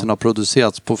som någonsin har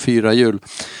producerats på 4 hjul.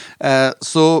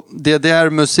 Så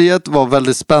DDR-museet var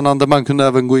väldigt spännande. Man kunde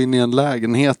även gå in i en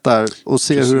lägenhet där och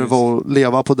se hur det var att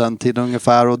leva på den tiden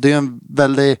ungefär. Och det är en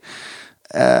väldigt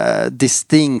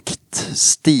distinkt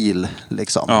stil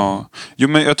liksom. Ja,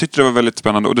 men jag tyckte det var väldigt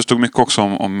spännande och det stod mycket också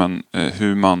om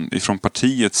hur man ifrån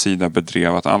partiets sida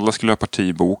bedrev att alla skulle ha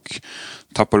partibok.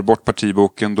 Tappade du bort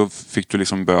partiboken då fick du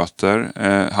liksom böter.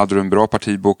 Hade du en bra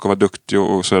partibok och var duktig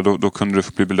och så då kunde du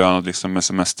bli belönad liksom med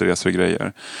semesterresor och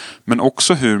grejer. Men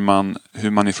också hur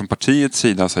man ifrån partiets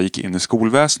sida så gick in i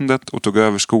skolväsendet och tog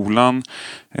över skolan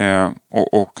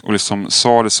och liksom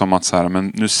sa det som att så här,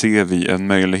 men nu ser vi en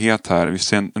möjlighet här. Vi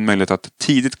ser en möjlighet att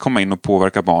tidigt komma in och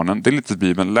påverka barnen. Det är lite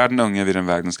Bibeln. Lär den unge vid den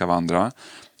väg den ska vandra.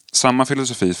 Samma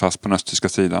filosofi fast på den östtyska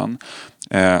sidan.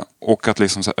 Och att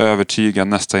liksom så övertyga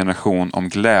nästa generation om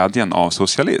glädjen av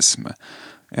socialism.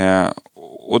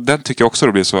 Och den tycker jag också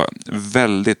då blir så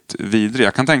väldigt vidrig.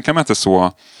 Jag kan tänka mig att det är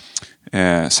så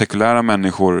sekulära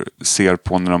människor ser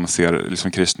på när de ser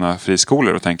liksom kristna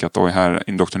friskolor och tänker att oj, här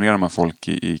indoktrinerar man folk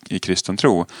i kristen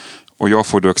tro. Och jag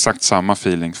får då exakt samma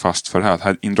feeling fast för det här.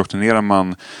 Här indoktrinerar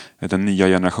man den nya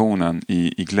generationen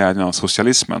i glädjen av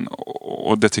socialismen.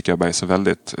 Och det tycker jag bara är så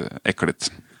väldigt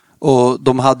äckligt. Och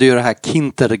de hade ju det här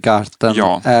Kindergarten.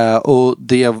 Ja. Och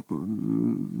det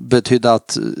betydde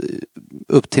att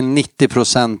upp till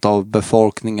 90% av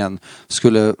befolkningen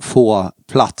skulle få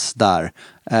plats där.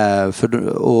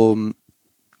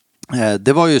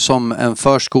 Det var ju som en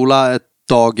förskola, ett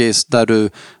dagis där du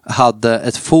hade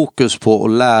ett fokus på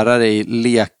att lära dig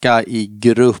leka i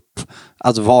grupp,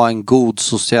 att vara en god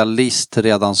socialist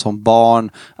redan som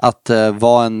barn, att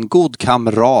vara en god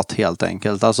kamrat helt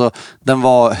enkelt. Alltså den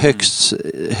var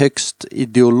högst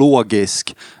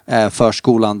ideologisk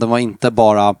förskolan. Den var inte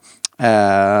bara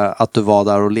att du var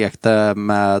där och lekte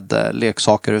med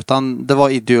leksaker, utan det var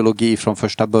ideologi från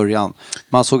första början.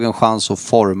 Man såg en chans att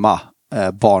forma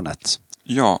barnet.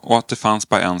 Ja, och att det fanns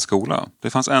bara en skola. Det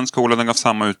fanns en skola, den gav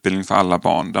samma utbildning för alla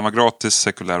barn. Den var gratis,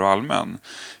 sekulär och allmän.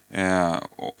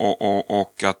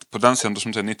 Och att på den sidan,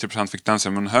 som säger 90% fick den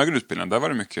sidan, men högre utbildning, där var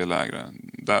det mycket lägre.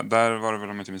 Där var det väl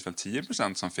om inte minst väl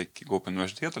 10% som fick gå på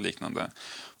universitet och liknande.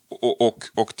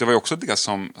 Och det var ju också det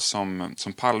som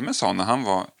Palme sa när han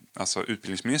var alltså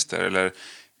utbildningsminister, eller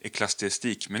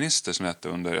ecklesiastikminister som det hette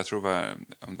under, jag tror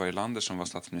det var Erlander som var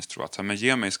statsminister, att men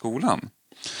ge mig skolan.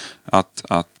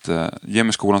 Att ge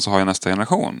mig skolan så har jag nästa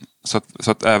generation.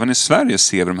 Så att även i Sverige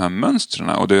ser vi de här mönstren.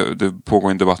 Och det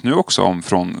pågår en debatt nu också om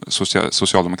från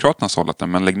Socialdemokraternas håll att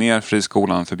men lägg ner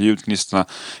friskolan, förbjud kristna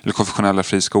eller konfessionella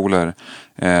friskolor.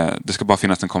 Det ska bara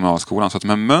finnas den kommunala skolan. Så att de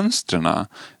här mönstren,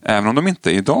 även om de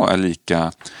inte idag är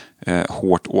lika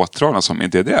hårt åtdragna som i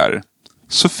DDR,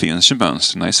 så finns ju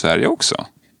mönstren i Sverige också.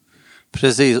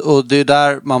 Precis, och det är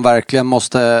där man verkligen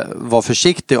måste vara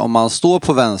försiktig om man står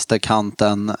på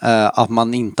vänsterkanten, att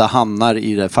man inte hamnar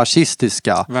i det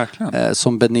fascistiska.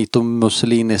 Som Benito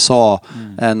Mussolini sa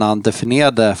när han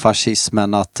definierade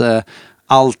fascismen, att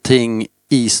allting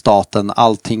i staten,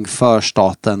 allting för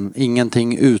staten,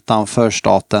 ingenting utanför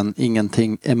staten,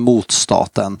 ingenting emot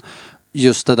staten.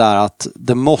 Just det där att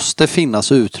det måste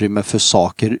finnas utrymme för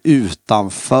saker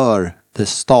utanför det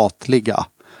statliga.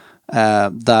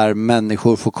 Där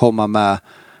människor får komma med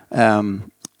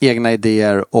egna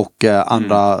idéer och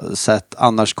andra sätt.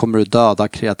 Annars kommer du döda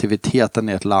kreativiteten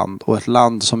i ett land. Och ett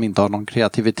land som inte har någon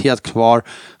kreativitet kvar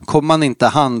kommer man inte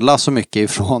handla så mycket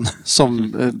ifrån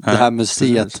som det här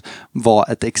museet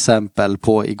var ett exempel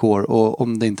på igår. Och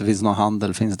om det inte finns någon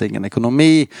handel finns det ingen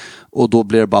ekonomi. Och då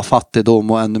blir det bara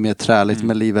fattigdom och ännu mer träligt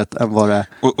med livet än vad det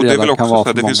och det är väl också kan vara så för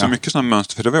att det många. finns så mycket sådana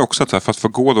mönster. För det var ju också att för att få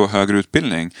gå då högre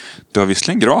utbildning, det var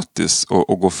visserligen gratis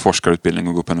att gå forskarutbildning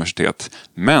och gå på universitet.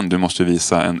 Men du måste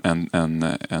visa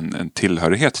en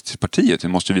tillhörighet till partiet. Du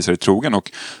måste visa dig trogen.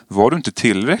 Och var du inte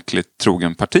tillräckligt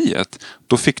trogen partiet,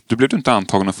 då blev du inte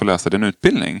antagen att få läsa din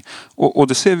utbildning. Och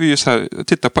det ser vi ju så här,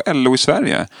 titta på LO i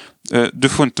Sverige. Du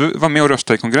får inte vara med och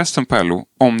rösta i kongressen på LO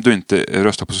om du inte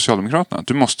röstar på Socialdemokraterna.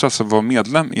 Du måste alltså vara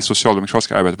medlem i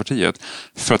Socialdemokratiska arbetarpartiet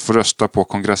för att få rösta på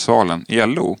kongressvalen i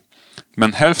LO.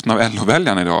 Men hälften av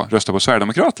LO-väljarna idag röstar på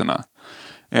Sverigedemokraterna.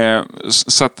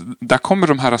 Så att där kommer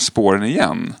de här spåren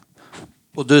igen.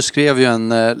 Och du skrev ju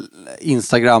en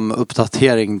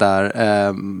Instagram-uppdatering där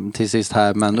till sist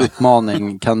här med en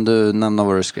uppmaning. Kan du nämna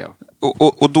vad du skrev?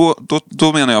 Och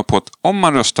då menar jag på att om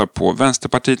man röstar på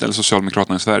Vänsterpartiet eller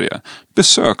Socialdemokraterna i Sverige,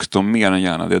 besök dem mer än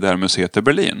gärna det där museet i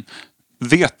Berlin.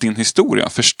 Vet din historia,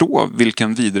 förstå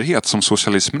vilken vidrighet som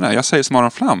socialismen är. Jag säger som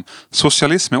Aron Flam,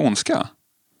 socialism är ondska.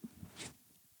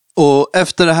 Och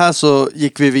efter det här så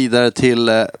gick vi vidare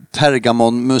till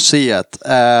Pergamonmuseet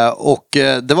och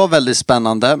det var väldigt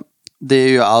spännande. Det är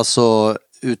ju alltså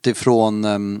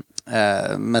utifrån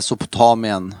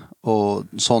Mesopotamien och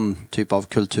sån typ av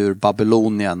kultur,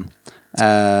 Babylonien.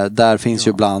 Där finns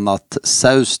ju bland annat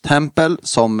Zeus tempel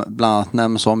som bland annat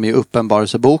nämns om i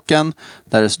Uppenbarelseboken.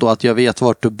 Där det står att jag vet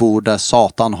vart du bor där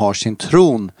Satan har sin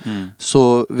tron.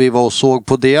 Så vi var och såg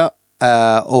på det.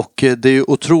 Och det är ju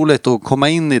otroligt att komma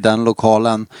in i den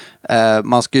lokalen.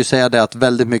 Man ska ju säga det att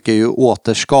väldigt mycket är ju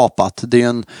återskapat. Det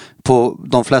är ju på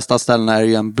de flesta ställen är det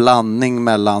ju en blandning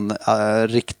mellan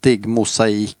riktig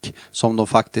mosaik som de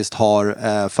faktiskt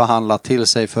har förhandlat till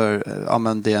sig för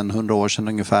det är 100 år sedan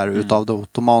ungefär utav det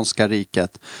ottomanska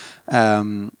riket.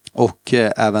 Och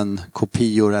även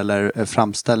kopior eller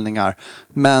framställningar.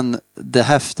 Men det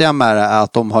häftiga med det är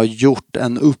att de har gjort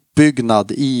en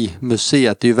uppbyggnad i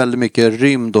museet. Det är ju väldigt mycket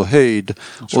rymd och höjd.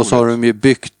 Och så har de ju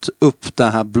byggt upp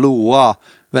den här blåa,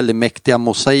 väldigt mäktiga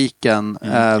mosaiken.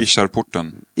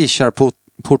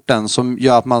 Isharporten som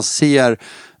gör att man ser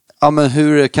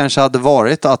hur det kanske hade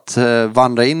varit att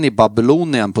vandra in i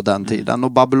Babylonien på den tiden.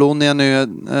 Och Babylonien är ju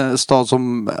en stad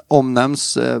som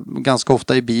omnämns ganska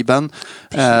ofta i Bibeln.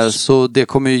 Så det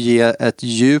kommer ju ge ett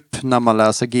djup när man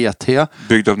läser GT.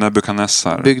 Byggd av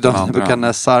Nebukadnessar.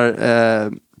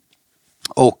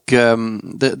 Och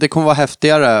det kommer vara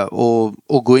häftigare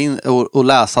att gå in och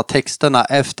läsa texterna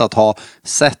efter att ha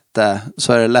sett det.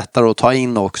 Så är det lättare att ta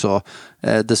in också.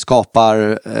 Det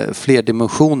skapar fler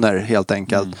dimensioner helt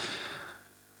enkelt.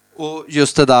 Och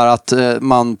just det där att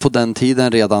man på den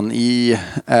tiden redan i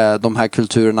de här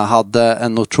kulturerna hade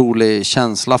en otrolig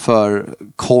känsla för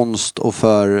konst och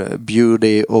för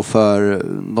beauty och för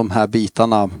de här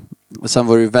bitarna. Sen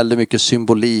var det ju väldigt mycket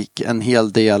symbolik, en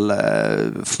hel del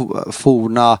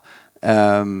forna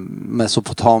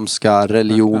mesopotamska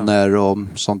religioner och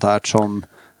sånt här som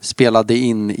spelade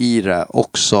in i det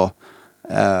också.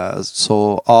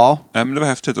 Så ja. Men det var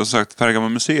häftigt. Och sagt,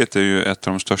 Pergamonmuseet är ju ett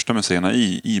av de största museerna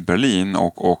i Berlin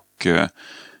och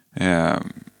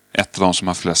ett av de som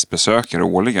har flest besökare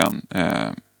årligen.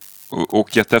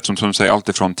 Och eftersom som du säger allt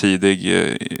ifrån tidig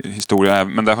historia,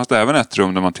 men där fanns det även ett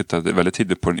rum där man tittade väldigt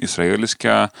tidigt på den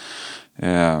israeliska,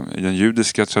 den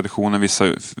judiska traditionen, vissa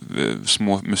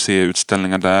små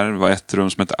museiutställningar där. Det var ett rum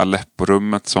som hette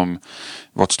Aleppo-rummet som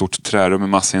var ett stort trärum med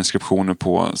massa inskriptioner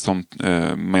på, som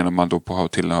menar man då på har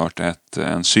tillhört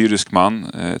en syrisk man,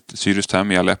 ett syriskt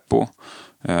hem i Aleppo.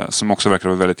 Som också verkar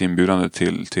vara väldigt inbjudande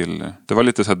till det var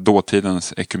lite så här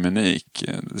dåtidens ekumenik.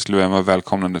 Det skulle vara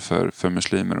välkomnande för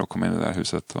muslimer att komma in i det här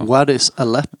huset. What is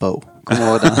Aleppo? Kommer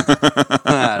ihåg den?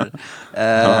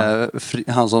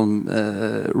 Han som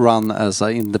run as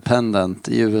a independent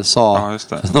i USA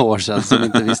för några år sedan som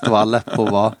inte visste vad Aleppo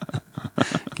var.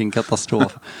 Vilken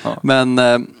katastrof. Ja. Men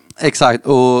exakt,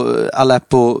 och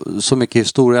Aleppo, så mycket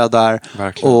historia där.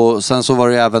 Verkligen. Och sen så var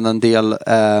det även en del,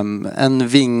 en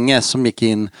vinge som gick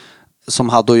in som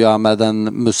hade att göra med den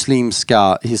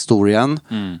muslimska historien.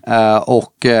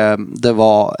 Och det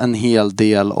var en hel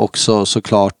del också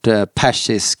såklart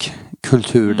persisk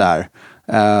kultur där.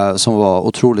 som var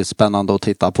otroligt spännande att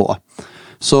titta på.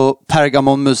 Så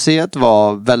Pergamonmuseet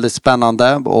var väldigt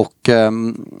spännande och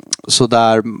så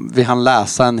där vi hann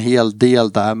läsa en hel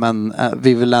del där, men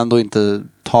vi vill ändå inte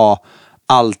ta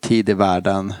all tid i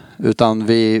världen, utan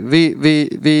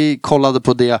vi kollade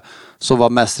på det som var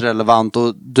mest relevant.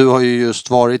 Och du har ju just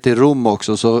varit i Rom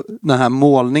också, så den här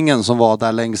målningen som var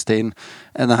där längst in,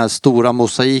 den här stora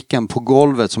mosaiken på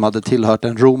golvet som hade tillhört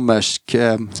en romersk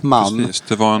man. Precis,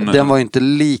 den var inte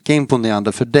lika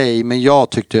imponerande för dig, men jag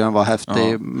tyckte den var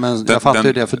häftig. Men jag fattar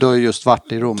ju det, för du har ju just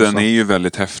varit i Rom. Den är ju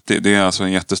väldigt häftig. Det är alltså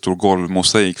en jättestor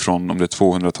golvmosaik från om det är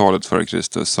 200-talet före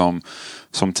Kristus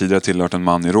som tidigare tillhört en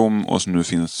man i Rom och som nu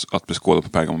finns att beskåda på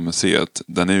Pergamonmuseet.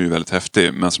 Den är ju väldigt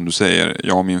häftig, men som du säger,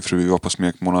 jag och min fru, vi var på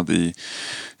smekmånad vi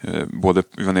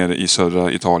var nere i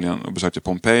södra Italien och besökte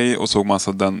Pompeji och såg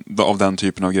massa av den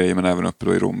typen av grejer, men även uppe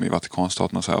då i Rom i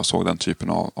Vatikanstaten och såg den typen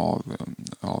av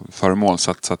föremål.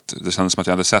 Så att det kändes som att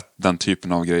jag hade sett den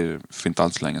typen av grejer för inte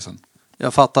alls länge sedan.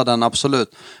 Jag fattar den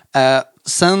absolut.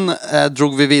 Sen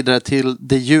drog vi vidare till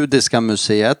det judiska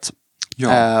museet.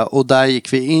 Ja. Och där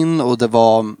gick vi in och det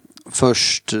var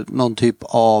först någon typ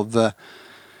av,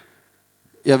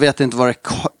 jag vet inte vad det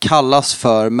kallas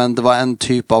för, men det var en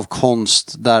typ av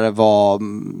konst där det var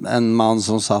en man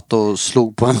som satt och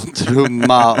slog på en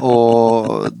trumma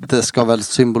och det ska väl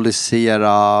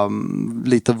symbolisera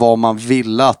lite vad man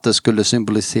ville att det skulle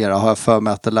symbolisera, har jag för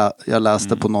mig att jag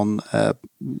läste på någon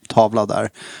tavla där.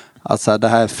 Alltså det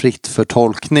här är fritt för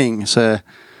tolkning,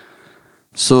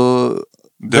 så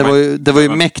det var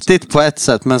ju mäktigt på ett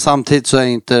sätt, men samtidigt så är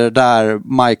inte det där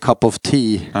my cup of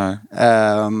tea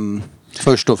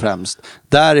först och främst.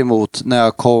 Däremot när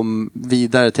jag kom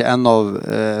vidare till en av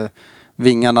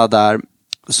vingarna där,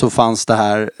 så fanns det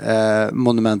här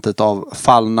monumentet av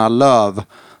fallna löv,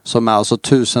 som är alltså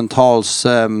tusentals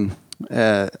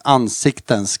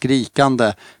ansikten,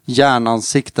 skrikande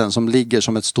järnansikten som ligger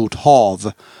som ett stort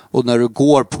hav, och när du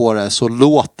går på det så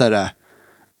låter det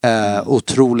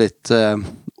otroligt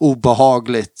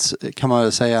obehagligt, kan man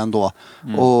väl säga ändå.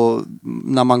 Och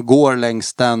när man går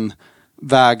längs den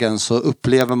vägen så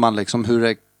upplever man liksom hur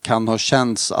det kan ha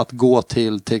känts att gå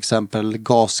till exempel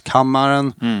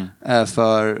gaskammaren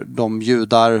för de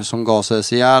judar som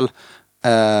gasades ihjäl.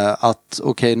 Att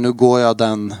okej, nu går jag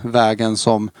den vägen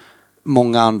som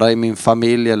många andra i min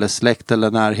familj eller släkt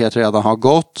eller närhet redan har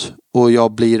gått, och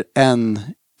jag blir en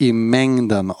i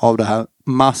mängden av det här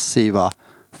massiva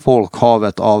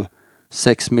folkhavet av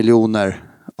 6 miljoner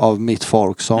av mitt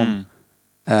folk som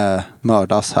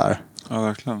mördas här. Ja,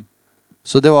 verkligen.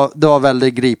 Så det var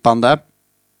väldigt gripande.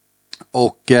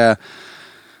 Och det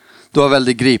var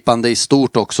väldigt gripande i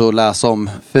stort också att läsa om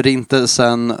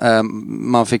förintelsen.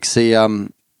 Man fick se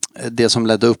det som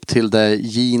ledde upp till det,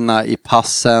 Gina i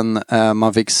passen.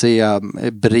 Man fick se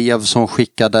brev som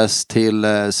skickades till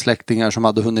släktingar som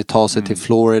hade hunnit ta sig till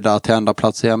Florida, till andra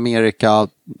platser i Amerika.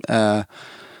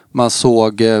 Man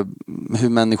såg hur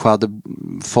människor hade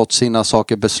fått sina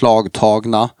saker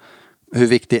beslagtagna. Hur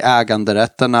viktig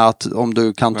äganderätten är, att om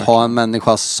du kan ta en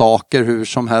människas saker hur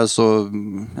som helst, så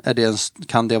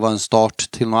kan det vara en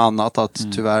start till något annat, att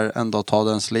tyvärr ändå ta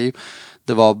dens liv.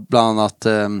 Det var bland annat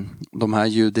de här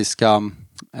judiska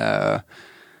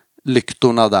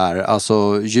lyktorna där,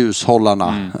 alltså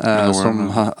ljushållarna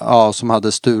som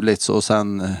hade stulits och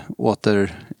sen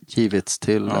återgivits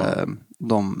till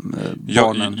de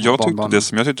barnen. Jag tyckte det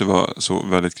som jag tyckte var så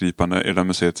väldigt gripande i det där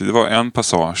museet, det var en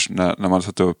passage när man hade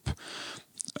satt upp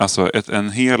alltså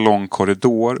en hel lång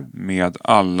korridor med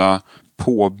alla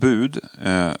påbud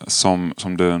som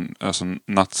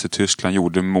Nazi-Tyskland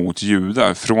gjorde mot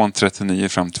judar från 39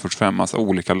 fram till 45, alltså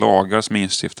olika lagar som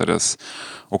instiftades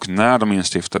och när de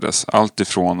instiftades, allt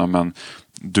ifrån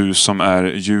du som är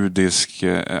judisk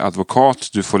advokat,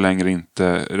 du får längre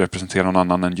inte representera någon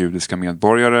annan än judiska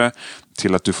medborgare,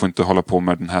 till att du får inte hålla på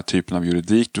med den här typen av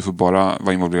juridik, du får bara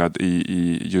vara involverad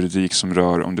i juridik som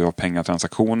rör om du har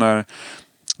pengatransaktioner,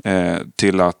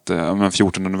 till att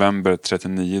 14 november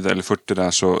 39 eller 40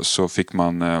 där så fick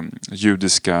man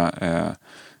judiska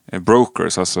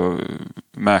brokers, alltså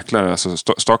mäklare,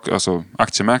 alltså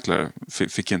aktiemäklare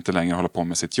fick inte längre hålla på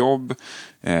med sitt jobb.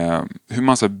 Hur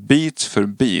man så bit för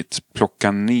bit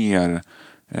plockar ner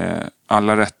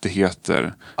alla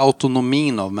rättigheter.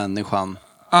 Autonomin av människan.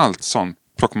 Allt sånt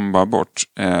plockar man bara bort.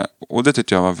 Och det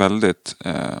tyckte jag var väldigt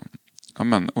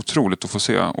otroligt att få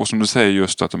se. Och som du säger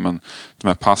just att de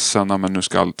här passen, nu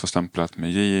ska allt vara stämplat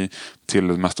med J, till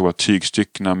de här stora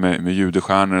tygstyckena med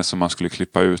judestjärnor som man skulle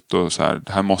klippa ut och så här,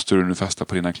 det här måste du nu fästa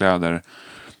på dina kläder.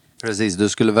 Precis, du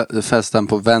skulle fästa den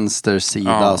på vänster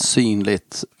sida,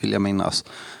 synligt vill jag minnas.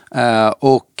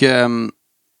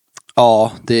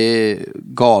 Ja, det är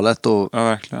galet att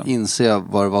verkligen. inse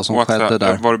vad det var som skedde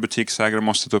där. Var du butiksägare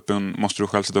måste du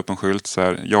själv sätta upp en skylt så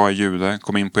här, jag är jude,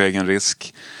 kom in på egen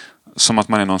risk. Som att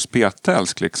man är någon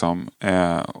spetälsk liksom.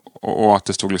 Och att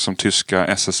det stod liksom tyska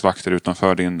SS-vakter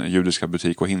utanför din judiska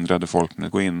butik och hindrade folk med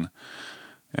att gå in.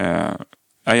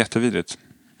 Är jättevidrigt.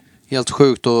 Helt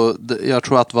sjukt, och jag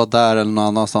tror att det var där eller någon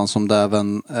annanstans som det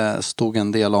även stod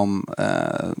en del om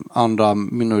andra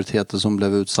minoriteter som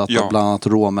blev utsatta, bland annat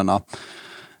romerna.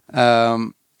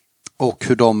 Och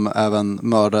hur de även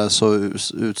mördades och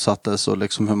utsattes och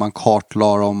liksom hur man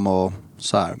kartlade dem och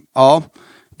så här. Ja,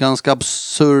 ganska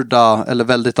absurda, eller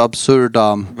väldigt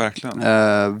absurda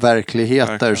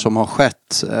verkligheter som har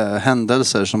skett,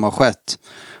 händelser som har skett.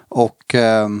 Och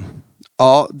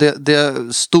ja,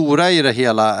 det stora i det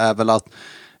hela är väl att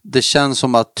det känns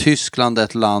som att Tyskland är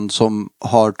ett land som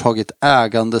har tagit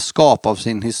ägandeskap av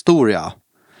sin historia.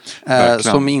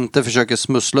 Som inte försöker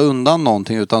smussla undan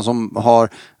någonting, utan som har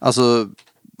alltså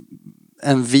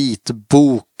en vit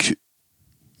bok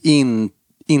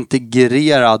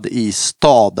integrerad i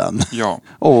staden. Ja.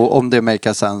 Och om det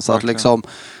makes sense. Att liksom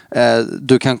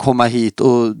du kan komma hit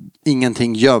och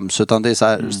ingenting göms, utan det är så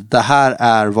här, det här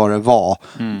är vad det var.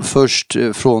 Först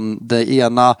från det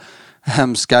ena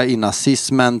hemska i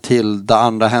nazismen till det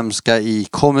andra hemska i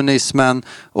kommunismen,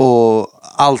 och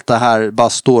allt det här bara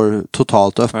står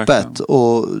totalt öppet. Verkligen.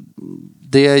 Och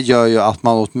det gör ju att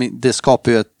det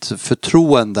skapar ju ett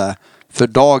förtroende för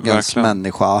dagens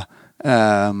människa.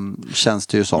 Känns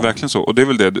det ju som. Verkligen så. Och det är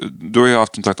väl det. Du har ju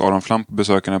haft som sagt Aron Flam på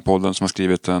besök i den här podden som har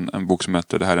skrivit en bok som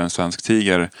heter Det här är en svensk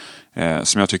tiger.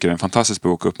 Som jag tycker är en fantastisk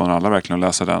bok. Uppmanar alla verkligen att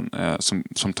läsa den.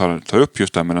 Som tar upp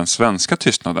just det här med den svenska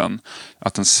tystnaden.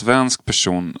 Att en svensk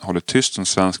person håller tyst, en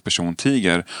svensk person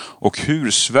tiger. Och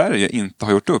hur Sverige inte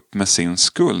har gjort upp med sin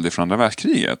skuld ifrån andra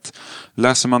världskriget.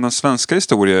 Läser man den svenska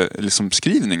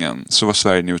historieskrivningen så var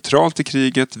Sverige neutralt i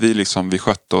kriget. Vi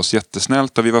skötte oss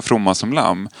jättesnällt och vi var fromma som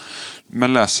lamm.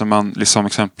 Men läser man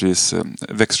exempelvis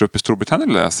växer upp i Storbritannien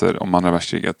och läser om andra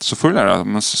världskriget, så får du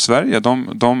lära att Sverige,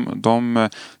 de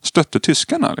stötte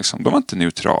tyskarna. De var inte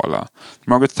neutrala.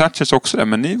 Margaret Thatcher också det,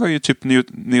 men ni var ju typ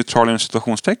neutrala i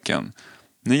situationstecken.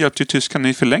 Ni hjälpte ju tyskarna,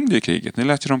 ni förlängde ju kriget. Ni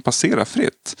lät ju dem passera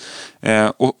fritt.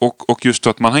 Och just då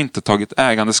att man har inte tagit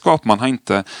ägandeskap, man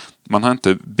har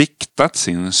inte biktat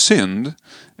sin synd.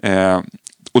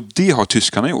 Och det har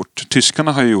tyskarna gjort.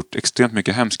 Tyskarna har ju gjort extremt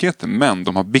mycket hemskheter, men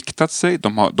de har biktat sig.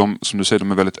 De som du säger,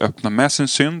 de är väldigt öppna med sin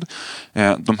synd.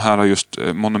 De här har just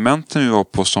monumenten vi var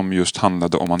på som just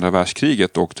handlade om andra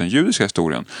världskriget och den judiska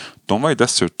historien. De var ju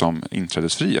dessutom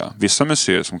inträdesfria. Vissa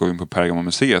museer som går in på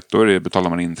Pergamon-museet, då betalar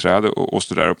man inträde och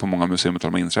så där, och på många museer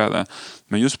betalar man inträde.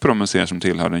 Men just på de museer som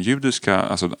tillhör den judiska,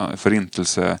 alltså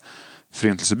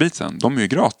förintelsebiten, de är ju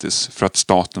gratis för att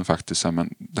staten faktiskt säger, men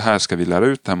det här ska vi lära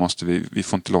ut, det här måste vi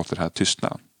får inte låta det här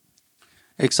tystna.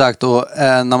 Exakt, och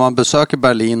när man besöker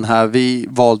Berlin här, vi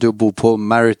valde att bo på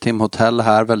Maritime Hotel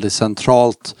här, väldigt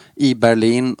centralt i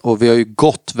Berlin, och vi har ju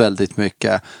gått väldigt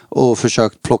mycket och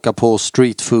försökt plocka på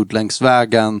street food längs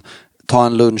vägen, ta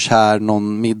en lunch här,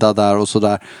 någon middag där och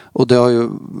sådär. Och det har ju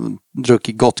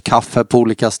druckit gott kaffe på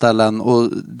olika ställen, och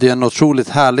det är en otroligt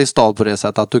härlig stad på det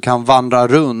sättet att du kan vandra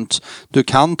runt, du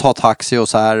kan ta taxi och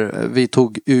så här. Vi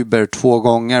tog Uber 2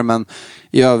 gånger, men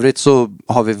i övrigt så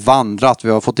har vi vandrat, vi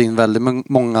har fått in väldigt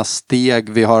många steg,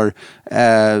 vi har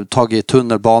tagit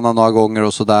tunnelbanan några gånger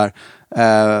och sådär.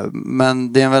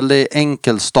 Men det är en väldigt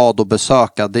enkel stad att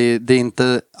besöka. Det är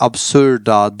inte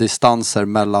absurda distanser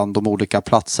mellan de olika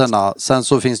platserna. Sen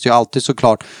så finns det ju alltid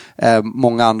såklart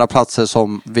många andra platser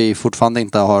som vi fortfarande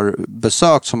inte har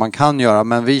besökt som man kan göra.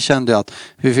 Men vi kände ju att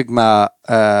vi fick med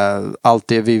allt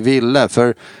det vi ville.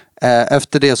 För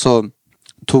efter det så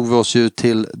tog vi oss ju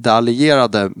till det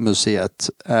allierade museet,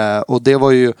 och det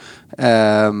var ju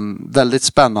väldigt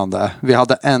spännande. Vi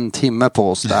hade 1 timme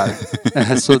på oss där.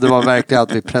 Så det var verkligen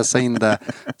att vi pressade in det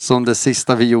som det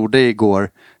sista vi gjorde igår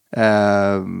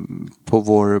på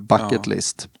vår bucket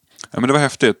list. Ja, men det var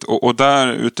häftigt. Och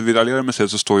där ute vid det allierade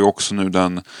museet så står ju också nu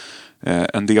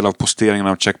en del av posteringen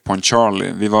av Checkpoint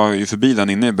Charlie. Vi var ju förbi den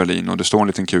inne i Berlin, och det står en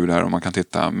liten kul här och man kan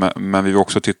titta. Men vi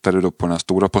också tittade då på den här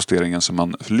stora posteringen som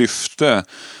man lyfte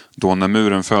då när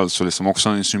muren föll, så också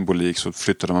en symbolik, så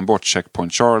flyttade man bort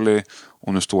Checkpoint Charlie,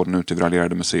 och nu står den ute vid det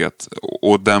allierade museet.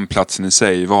 Och den platsen i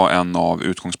sig var en av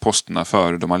utgångsposterna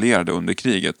för de allierade under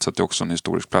kriget, så det är också en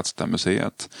historisk plats, där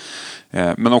museet.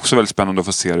 Men också väldigt spännande att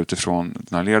få se utifrån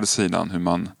den allierade sidan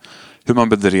hur man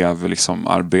bedrev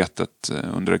arbetet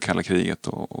under det kalla kriget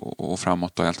och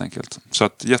framåt då, helt enkelt. Så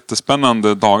att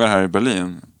jättespännande dagar här i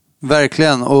Berlin.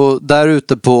 Verkligen, och där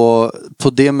ute på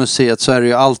det museet så är det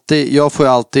ju alltid, jag får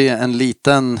ju alltid en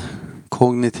liten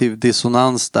kognitiv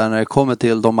dissonans där när det kommer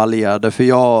till de allierade. För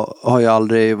jag har ju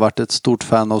aldrig varit ett stort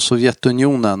fan av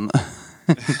Sovjetunionen.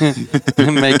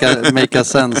 make a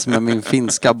sense med min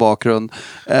finska bakgrund.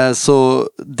 Så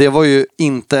det var ju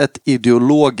inte ett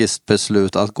ideologiskt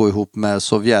beslut att gå ihop med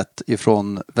Sovjet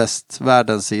ifrån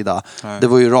västvärldens sida. Nej. Det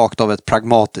var ju rakt av ett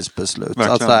pragmatiskt beslut.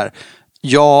 Att så här,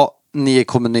 ni är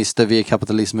kommunister, vi är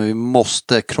kapitalister, vi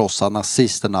måste krossa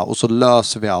nazisterna och så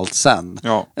löser vi allt sen.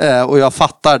 Ja. Och jag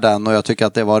fattar den och jag tycker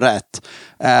att det var rätt.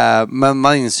 Men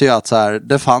man inser ju att så här,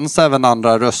 det fanns även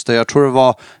andra röster. Jag tror det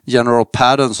var General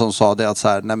Patton som sa det att så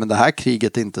här, nej men det här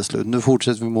kriget är inte slut. Nu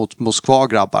fortsätter vi mot Moskva,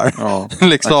 grabbar. Ja,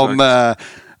 liksom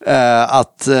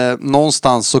att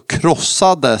någonstans så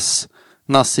krossades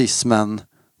nazismen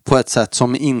på ett sätt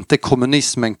som inte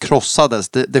kommunismen krossades.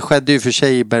 Det skedde ju för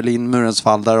sig i Berlinmurens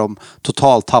fall där de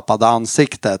totalt tappade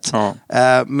ansiktet. Ja.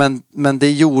 Men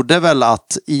det gjorde väl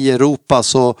att i Europa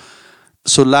så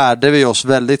lärde vi oss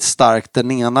väldigt starkt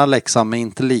den ena läxan men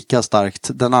inte lika starkt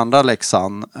den andra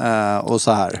läxan och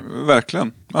så här.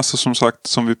 Verkligen. Alltså som sagt,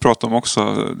 som vi pratade om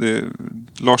också,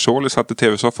 Lars Ohly satt i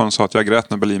tv-soffan och sa att jag grät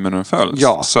när Berlinmuren föll.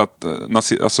 Ja. Så att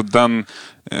alltså den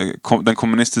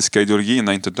kommunistiska ideologin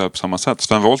är inte död på samma sätt.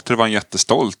 Sven Wollter var en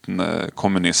jättestolt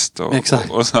kommunist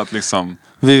och så att liksom...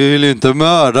 Vi vill ju inte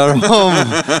mörda dem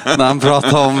när han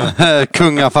pratar om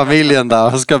kungafamiljen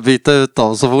där och ska byta ut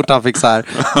dem. Så fort han fick så här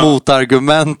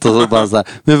motargument och så bara så här,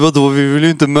 men vadå, vi vill ju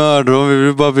inte mörda dem, vi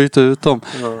vill bara byta ut dem.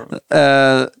 Ja.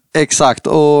 Exakt,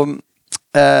 och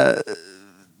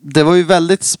det var ju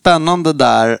väldigt spännande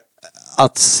där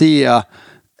att se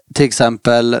till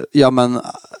exempel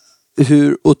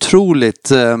hur otroligt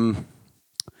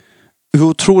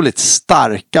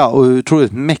starka och hur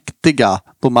otroligt mäktiga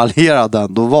de allierade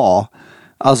ändå var.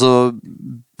 Alltså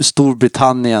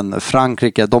Storbritannien,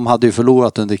 Frankrike, de hade ju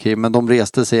förlorat under krig men de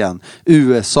reste sig igen.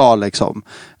 USA liksom,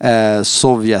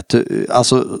 Sovjet,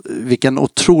 alltså vilken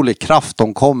otrolig kraft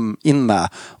de kom in med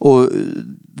och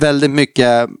väldigt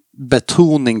mycket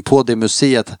betoning på det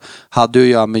museet hade ju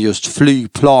att göra med just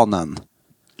flygplanen.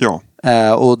 Ja.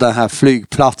 Och den här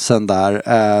flygplatsen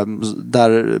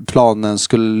där planen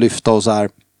skulle lyfta och så här.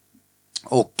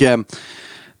 Och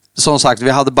som sagt, vi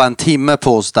hade bara en timme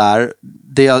på oss där.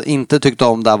 Det jag inte tyckte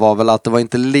om där var väl att det var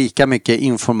inte lika mycket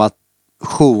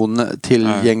information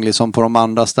tillgänglig som på de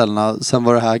andra ställena. Sen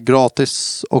var det här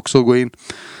gratis också att gå in.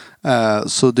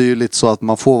 Så det är ju lite så att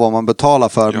man får vad man betalar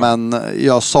för. Ja. Men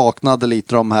jag saknade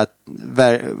lite de här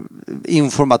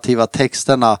informativa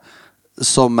texterna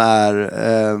som är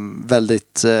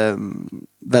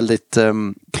väldigt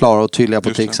klara och tydliga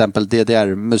på till exempel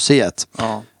DDR-museet.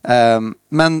 Ja.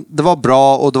 Men det var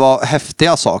bra och det var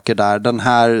häftiga saker där. Den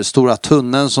här stora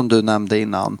tunneln som du nämnde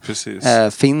innan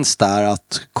finns där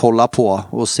att kolla på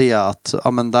och se att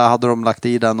där hade de lagt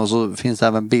i den och så finns det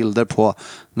även bilder på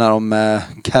när de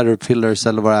Caterpillars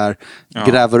eller vad det är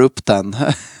gräver upp den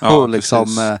och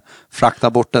liksom fraktar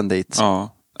bort den dit.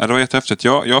 Ja. Det var jättehäftigt.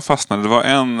 Jag fastnade. Det var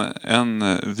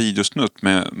en videosnutt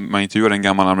med man intervjuade en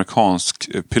gammal amerikansk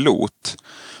pilot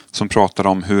som pratade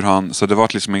om hur så det var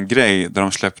liksom en grej där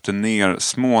de släppte ner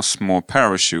små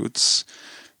parachutes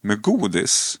med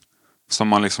godis som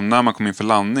man liksom när man kom in för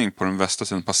landning på den västra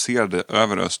sidan passerade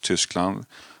över Östtyskland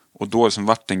och då liksom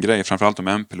vart en grej, framförallt om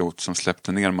en pilot som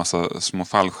släppte ner en massa små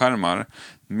fallskärmar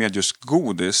med just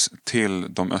godis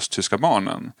till de östtyska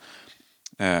barnen.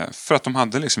 För att de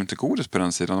hade liksom inte godis på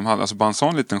den sidan. De hade alltså bara en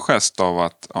sån liten gest av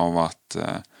att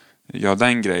göra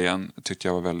den grejen tyckte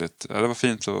jag var väldigt... det var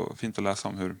fint att läsa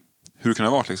om hur det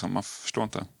kunde vara liksom. Man förstår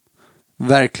inte.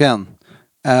 Verkligen.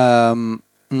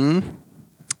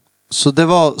 Så det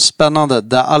var spännande.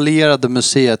 Det allierade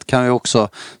museet kan vi också...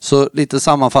 Så lite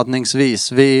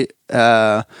sammanfattningsvis. Vi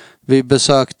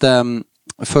besökte...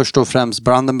 Först och främst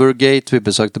Brandenburg Gate, vi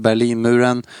besökte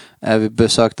Berlinmuren, vi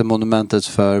besökte monumentet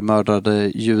för mördade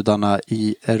judarna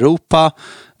i Europa,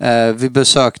 vi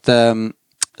besökte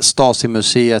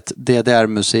Stasi-museet,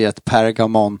 DDR-museet,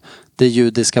 Pergamon, det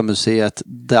judiska museet,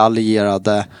 det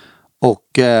allierade och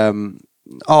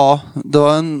det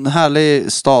var en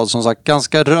härlig stad som sagt,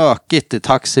 ganska rökigt i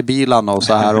taxibilarna och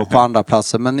så här och på andra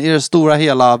platser, men i det stora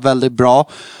hela väldigt bra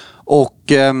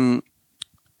och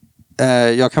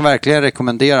jag kan verkligen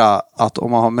rekommendera att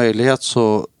om man har möjlighet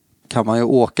så kan man ju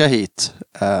åka hit.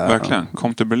 Verkligen,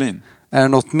 kom till Berlin. Är det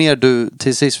något mer du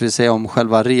till sist vill säga om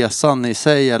själva resan i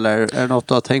sig eller är det något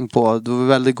du har tänkt på? Du var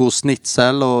väldigt god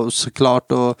schnitzel och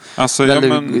såklart och alltså,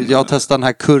 jag testade den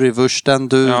här currywursten,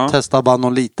 du testade bara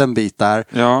någon liten bit där.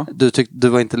 Ja. Du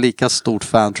var inte lika stort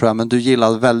fan tror jag, men du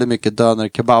gillade väldigt mycket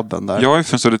dönerkebaben där. Jag är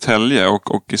från Södertälje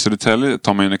och i Södertälje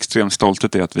tar man en extrem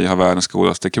stolthet i att vi har världens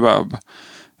godaste kebab.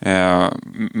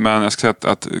 Men jag ska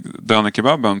säga att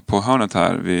dönerkebaben på hörnet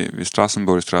här vid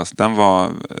Strassenburgstrasse, den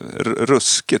var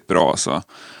ruskigt bra alltså.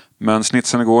 Men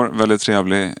snitsen igår, väldigt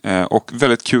trevlig och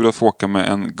väldigt kul att få åka med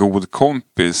en god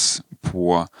kompis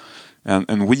på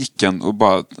en weekend och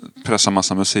bara pressa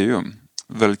massa museum.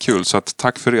 Väldigt kul, så att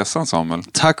tack för resan, Samuel.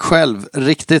 Tack själv,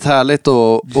 riktigt härligt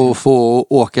att få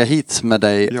åka hit med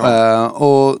dig. Ja.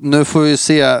 Och nu får vi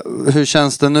se, hur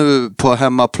känns det nu på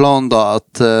hemmaplan då,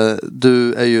 att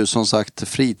du är ju som sagt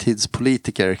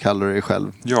fritidspolitiker, kallar du dig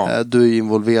själv. Ja. Du är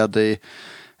involverad i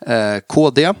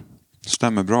KD.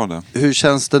 Stämmer bra det. Hur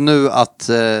känns det nu att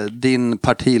din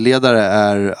partiledare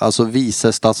är alltså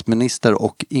vice statsminister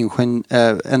och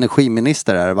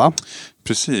energiminister, är det va?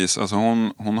 Precis, alltså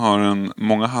hon har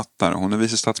många hattar. Hon är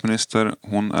vice statsminister,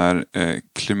 hon är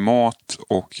klimat-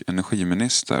 och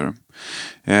energiminister.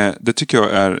 Det tycker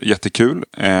jag är jättekul.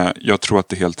 Jag tror att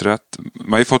det är helt rätt.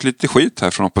 Man har ju fått lite skit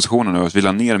här från oppositionen nu att vi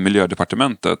la ner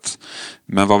miljödepartementet.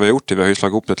 Men vad vi har gjort är vi har ju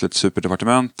slagit ihop ett litet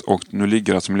superdepartement och nu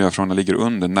ligger alltså miljöfrågorna ligger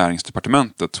under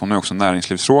näringsdepartementet. Hon har också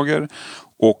näringslivsfrågor.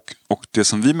 Och det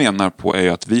som vi menar på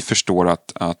är att vi förstår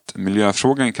att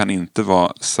miljöfrågan kan inte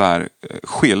vara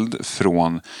särskild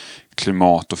från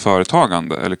klimat och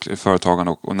företagande eller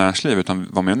företagande och näringsliv, utan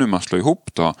vad menar nu, man slår ihop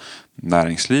då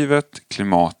näringslivet,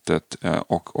 klimatet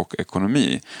och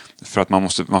ekonomi, för att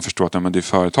man förstår att det är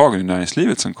företagen i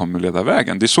näringslivet som kommer leda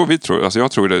vägen. Det är så vi tror, alltså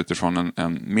jag tror det utifrån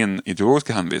min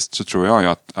ideologiska hemvist, så tror jag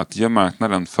ju att ge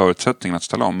marknaden förutsättningen att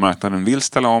ställa om. Marknaden vill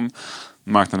ställa om.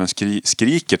 Marknaden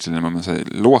skriker till dem och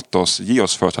säger ge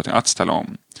oss förutsättningar att ställa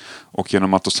om. Och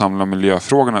genom att samla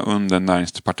miljöfrågorna under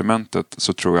näringsdepartementet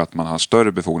så tror jag att man har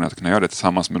större befogenhet att kunna göra det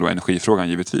tillsammans med då energifrågan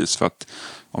givetvis. För att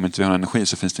om inte vi har energi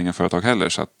så finns det inga företag heller.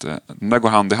 Så att den där går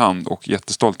hand i hand, och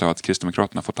jättestolt över att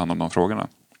Kristdemokraterna har fått hand om de frågorna.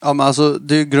 Ja, men alltså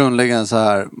det är grundläggande så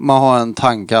här, man har en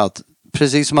tanke att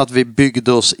precis som att vi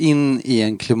byggde oss in i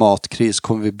en klimatkris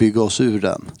kommer vi bygga oss ur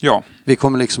den. Ja. Vi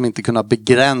kommer liksom inte kunna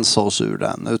begränsa oss ur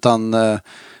den, utan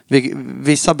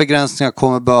vissa begränsningar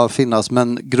kommer behöva finnas,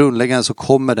 men grundläggande så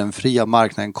kommer den fria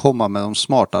marknaden komma med de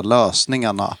smarta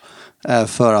lösningarna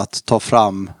för att ta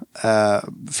fram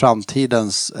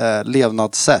framtidens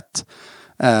levnadssätt.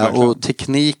 Och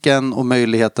tekniken och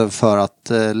möjligheten för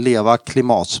att leva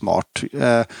klimatsmart.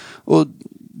 Och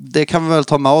det kan vi väl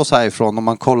ta med oss härifrån om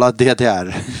man kollar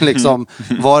DDR. Liksom,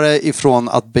 var det ifrån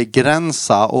att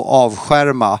begränsa och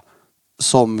avskärma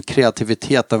som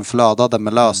kreativiteten flödade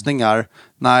med lösningar?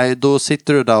 Nej, då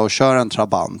sitter du där och kör en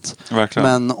Trabant. Verkligen.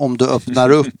 Men om du öppnar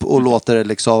upp och låter det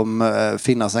liksom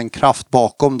finnas en kraft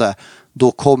bakom det,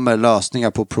 då kommer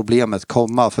lösningar på problemet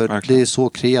komma. För Verkligen. det är så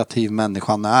kreativ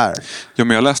människan är. Ja,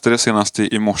 men jag läste det senast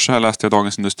i morse. Jag läste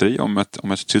Dagens Industri om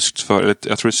ett tyskt jag tror det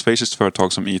är ett schweiziskt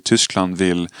företag som i Tyskland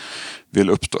vill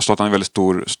starta en väldigt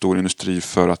stor industri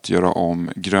för att göra om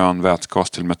grön vätgas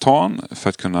till metan, för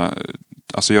att kunna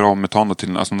göra om metan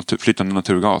till flytande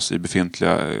naturgas i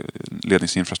befintliga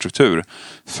ledningsinfrastruktur,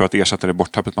 för att ersätta det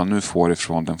borttappet man nu får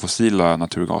ifrån den fossila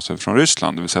naturgasen från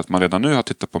Ryssland. Det vill säga att man redan nu har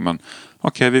tittat på, men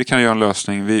okej, vi kan göra en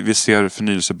lösning. Vi ser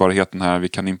förnyelsebarheten här. Vi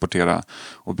kan importera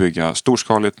och bygga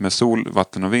storskaligt med sol,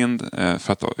 vatten och vind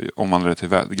för att omvandla det till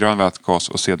grön vätgas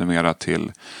och sedermera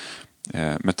till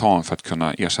metan för att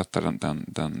kunna ersätta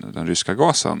den ryska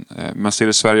gasen. Men ser det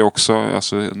i Sverige också,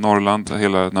 alltså Norrland,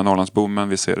 hela den här Norrlandsboomen,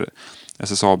 vi ser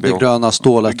SSAB. Det gröna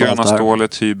stålet. Det gröna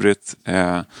stålet, hybrid.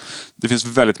 Det finns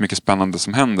väldigt mycket spännande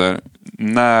som händer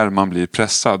när man blir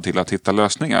pressad till att hitta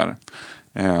lösningar.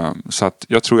 Så att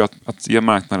jag tror att ge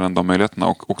marknaden de möjligheterna,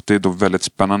 och det är då väldigt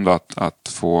spännande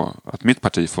att mitt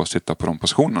parti får sitta på de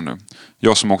positionerna nu.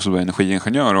 Jag som också är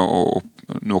energiingenjör och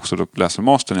nu också då läser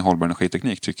mastern i hållbar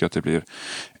energiteknik tycker att det blir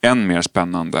än mer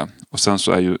spännande. Och sen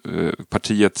så är ju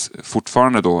partiets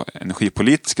fortfarande då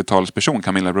energipolitiska talesperson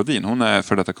Camilla Brodin. Hon är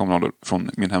för detta kommunalråd från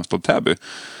min hemstad Täby.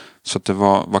 Så att det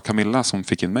var Camilla som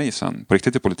fick in mig sen på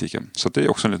riktigt i politiken. Så det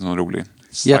är också en liten rolig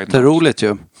side-note. Jätteroligt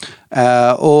ju.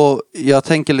 Och jag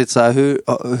tänker lite så här,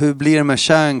 hur blir det med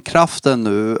kärnkraften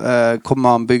nu? Kommer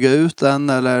man bygga ut den,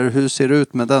 eller hur ser det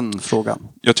ut med den frågan?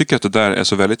 Jag tycker att det där är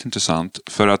så väldigt intressant,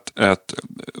 för att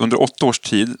under 8 års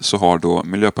tid så har då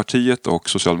Miljöpartiet och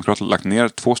Socialdemokraterna lagt ner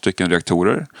 2 stycken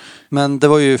reaktorer. Men det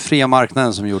var ju fria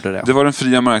marknaden som gjorde det. Det var den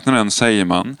fria marknaden, säger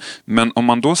man. Men om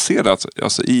man då ser att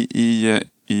alltså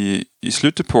i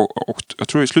slutet på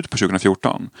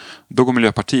 2014, då går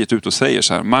Miljöpartiet ut och säger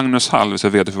så här: Magnus Hall,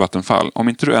 vd för Vattenfall, om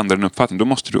inte du ändrar din uppfattning, då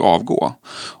måste du avgå.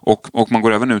 Och man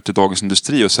går även ut till Dagens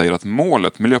Industri och säger att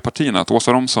målet, Miljöpartierna, att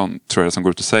Åsa Romson tror jag som går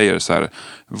ut och säger så här: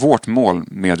 vårt mål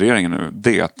med regeringen nu,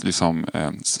 det är att liksom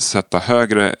sätta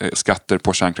högre skatter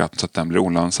på kärnkraften så att den blir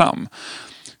olönsam.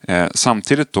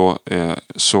 Samtidigt då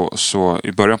så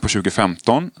i början på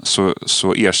 2015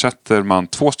 så ersätter man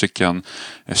 2 stycken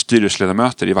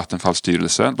styrelseledamöter i Vattenfalls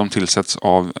styrelse. De tillsätts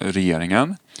av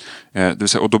regeringen. Det vill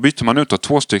säga, och då byter man ut då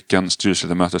 2 stycken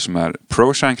styrelseledamöter som är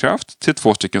pro-kärnkraft till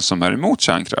 2 stycken som är emot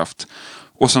kärnkraft.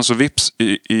 Och sen så vips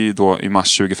i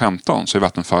mars 2015 så är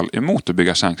Vattenfall emot att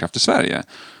bygga kärnkraft i Sverige.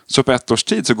 Så på 1 års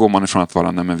tid så går man ifrån att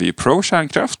vara vi är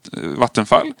pro-kärnkraft,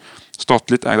 Vattenfall,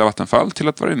 statligt ägda Vattenfall, till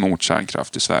att vara emot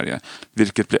kärnkraft i Sverige.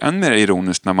 Vilket blir än mer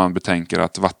ironiskt när man betänker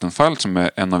att Vattenfall, som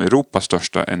är en av Europas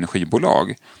största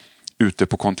energibolag, ute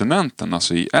på kontinenten,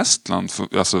 alltså i Estland,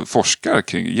 alltså forskar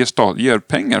kring, ger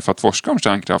pengar för att forska om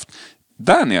kärnkraft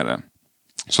där nere.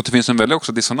 Så det finns en väldigt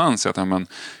också dissonans i att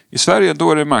i Sverige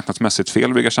då är det marknadsmässigt fel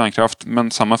att bygga kärnkraft,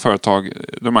 men samma företag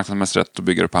då är det marknadsmässigt rätt att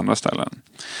bygga det på andra ställen.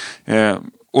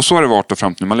 Och så har det varit då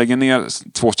fram till nu. Man lägger ner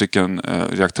 2 stycken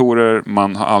reaktorer,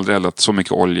 man har aldrig eldat så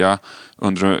mycket olja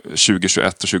under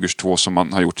 2021 och 2022 som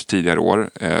man har gjort tidigare år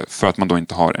för att man då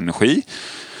inte har energi.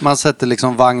 Man sätter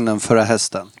liksom vagnen före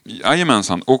hästen.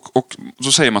 Jajamensan. Och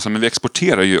så säger man så här, men vi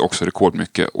exporterar ju också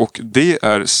rekordmycket. Och det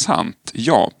är sant.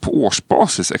 Ja, på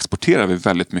årsbasis exporterar vi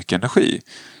väldigt mycket energi.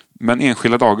 Men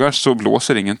enskilda dagar så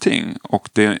blåser ingenting.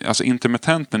 Och alltså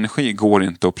intermittent energi går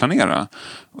inte att planera.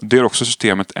 Det är också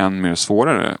systemet än mer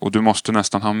svårare. Och du måste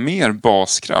nästan ha mer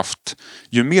baskraft.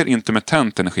 Ju mer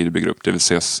intermittent energi du bygger upp, det vill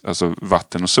säga alltså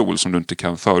vatten och sol som du inte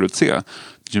kan förutse.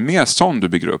 Ju mer sån du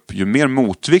bygger upp, ju mer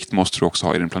motvikt måste du också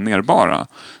ha i den planerbara.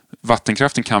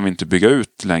 Vattenkraften kan vi inte bygga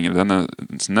ut längre. Den är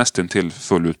nästan till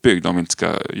fullutbyggd om vi inte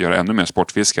ska göra ännu mer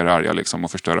sportfiskare arga liksom,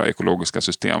 och förstöra ekologiska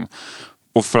system.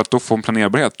 Och för att då få en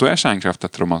planerbarhet, då är kärnkraft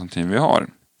ett av de alternativ vi har.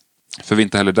 För vi är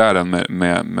inte heller där än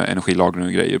med energilagring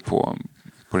och grejer på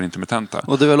den intermittenta.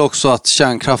 Och det är väl också att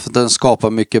kärnkraften skapar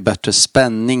mycket bättre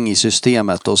spänning i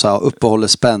systemet och så här uppehåller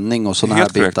spänning och sådana här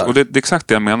bitar. Helt korrekt. Och det är exakt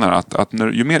det jag menar, att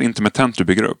ju mer intermittent du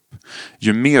bygger upp,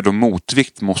 ju mer då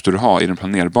motvikt måste du ha i den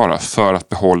planerbara för att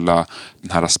behålla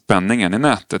den här spänningen i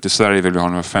nätet. I Sverige vill vi ha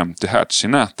 150 Hz i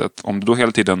nätet. Om du då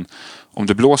hela tiden, om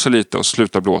det blåser lite och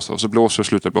slutar blåsa och så blåser och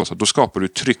slutar blåsa, då skapar du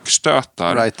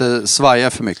tryckstötar. Right, det svajar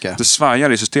för mycket. Det svajar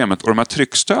i systemet och de här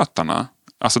tryckstötarna,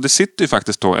 alltså det sitter ju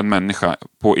faktiskt då en människa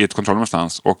i ett kontroll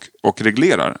någonstans och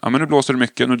reglerar. Ja, men nu blåser det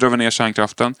mycket, nu drar vi ner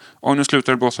kärnkraften. Och nu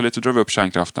slutar det blåsa lite, drar vi upp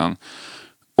kärnkraften.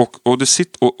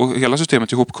 Och hela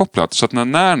systemet är ihopkopplat. Så att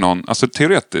när någon, alltså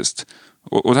teoretiskt,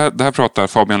 och det här pratar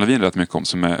Fabian Levin rätt mycket om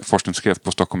som är forskningschef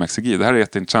på Stockholm XRG. Det här är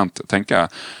jätteintressant att tänka.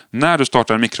 När du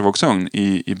startar en mikrovågsugn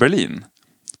i Berlin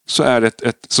så är det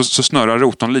så snurrar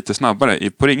rotorn lite snabbare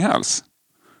på Ringhals.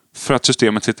 För att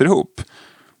systemet sitter ihop.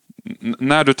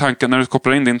 När du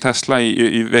kopplar in din Tesla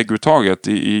i vägguttaget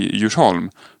i Djursholm,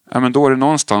 ja, men då är det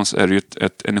någonstans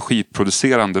ett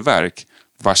energiproducerande verk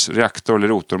vars reaktor eller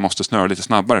rotor måste snurra lite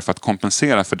snabbare för att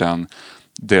kompensera för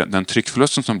den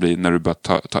tryckförlusten som blir när du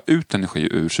börjar ta ut energi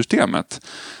ur systemet.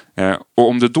 Och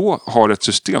om du då har ett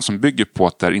system som bygger på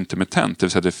att det är intermittent, det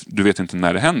vill säga att du vet inte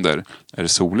när det händer. Är det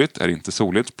soligt? Är det inte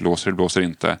soligt? Blåser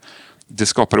inte? Det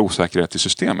skapar osäkerhet i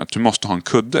systemet. Du måste ha en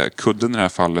kudde. Kudden i det här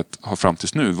fallet har fram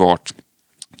tills nu varit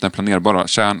den planerbara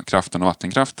kärnkraften och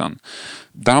vattenkraften.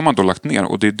 Där har man då lagt ner,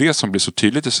 och det är det som blir så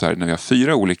tydligt i Sverige när vi har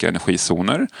 4 olika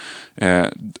energizoner.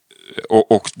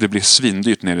 Och det blir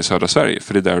svindyrt ner i södra Sverige,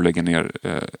 för det är där du lägger ner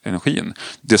energin.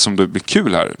 Det som då blir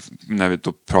kul här, när vi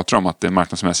då pratar om att det är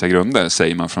marknadsmässiga grunder,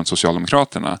 säger man från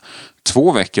Socialdemokraterna.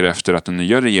 2 veckor efter att den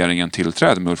nya regeringen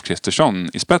tillträdde med Ulf Kristersson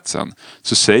i spetsen,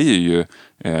 så säger ju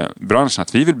branschen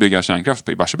att vi vill bygga kärnkraft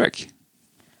i Barsebäck.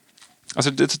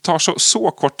 Alltså det tar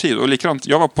så kort tid, och likadant,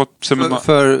 jag var på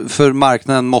för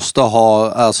marknaden måste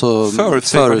ha alltså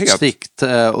förutstick,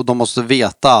 och de måste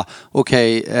veta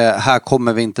okej, här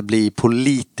kommer vi inte bli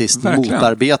politiskt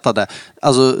motarbetade.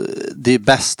 Alltså det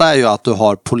bästa är ju att du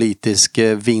har politisk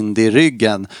vind i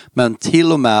ryggen, men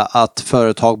till och med att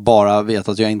företag bara vet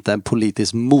att jag inte är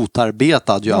politiskt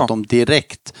motarbetad gör att de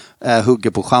direkt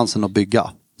hugger på chansen att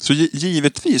bygga. Så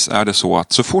givetvis är det så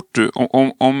att så fort du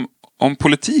om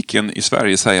politiken i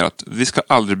Sverige säger att vi ska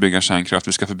aldrig bygga kärnkraft,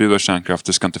 vi ska förbjuda kärnkraft,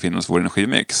 det ska inte finnas vår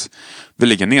energimix, vi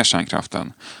lägger ner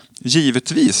kärnkraften.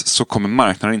 Givetvis så kommer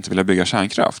marknaden inte vilja bygga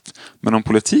kärnkraft. Men om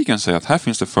politiken säger att här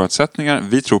finns det förutsättningar,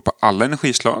 vi tror på alla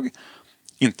energislag,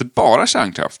 inte bara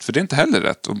kärnkraft, för det är inte heller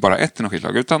rätt och bara ett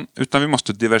energislag, utan vi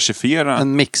måste diversifiera.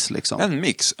 En mix liksom. En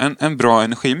mix, en bra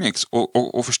energimix,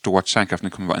 och förstå att kärnkraften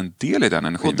kommer vara en del i den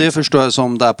energimixen. Och det förstår jag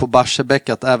som där på Barsebäck,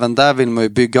 att även där vill man ju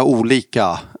bygga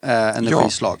olika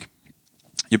energislag.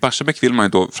 Ja. I Barsebäck vill man ju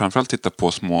då framförallt titta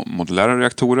på små modulära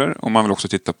reaktorer, och man vill också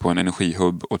titta på en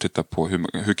energihubb och titta på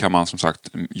hur kan man som sagt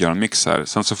göra en mix här.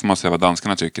 Sen så får man se vad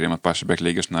danskarna tycker, i och med att Barsebäck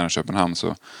ligger så nära Köpenhamn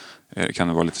så kan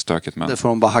det vara lite stökigt. Men det får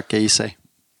de bara hacka i sig.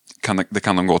 det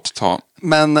kan de gott ta.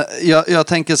 Men jag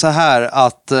tänker så här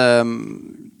att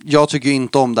jag tycker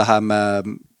inte om det här med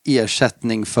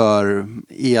ersättning för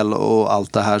el och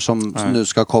allt det här som nu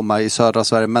ska komma i södra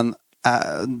Sverige. Men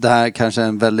det här kanske är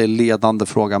en väldigt ledande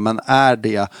fråga, men är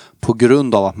det på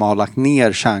grund av att man har lagt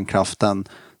ner kärnkraften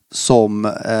som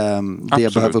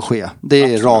det behöver ske? Det är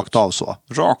absolut. Rakt av så.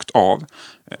 Rakt av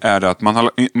är det att man har,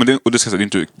 och det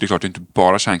är klart det är inte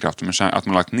bara kärnkraften, men att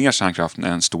man har lagt ner kärnkraften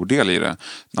är en stor del i det.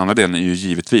 Den andra delen är ju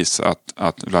givetvis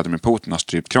att Vladimir Putin har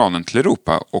strypt kranen till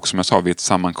Europa, och som jag sa, vi är ett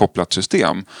sammankopplat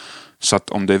system. Så att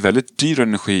om det är väldigt dyr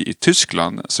energi i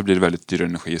Tyskland så blir det väldigt dyr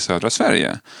energi i södra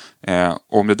Sverige.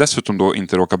 Och om det dessutom då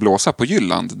inte råkar blåsa på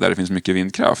Jylland där det finns mycket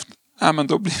vindkraft, men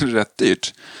då blir det rätt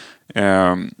dyrt.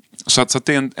 Så att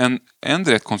det är en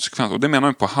direkt konsekvens. Och det menar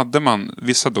man på, hade man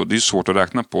vissa då, det är ju svårt att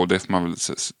räkna på, det får man väl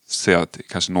säga att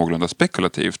kanske någorlunda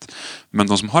spekulativt. Men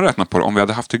de som har räknat på det, om vi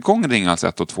hade haft igång Ringhals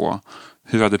 1 och 2,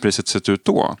 hur hade priset sett ut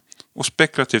då? Och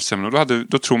spekulativt sämre,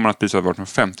 då tror man att priset hade varit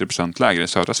 50% lägre i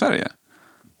södra Sverige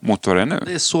mot vad det är nu.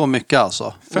 Det är så mycket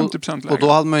alltså. 50% lägre. Och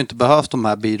då hade man ju inte behövt de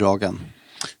här bidragen.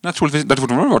 Nej, troligtvis, det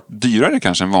hade varit dyrare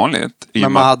kanske än vanligt.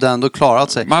 Men man hade ändå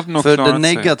klarat sig. För det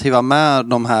negativa med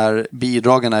de här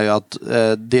bidragen är ju att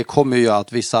det kommer ju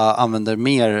att vissa använder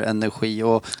mer energi.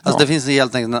 Och, alltså det finns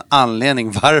helt enkelt en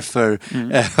anledning varför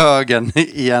högern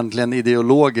egentligen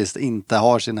ideologiskt inte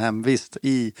har sin hemvist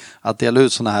i att dela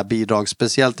ut sådana här bidrag.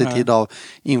 Speciellt i tid av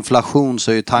inflation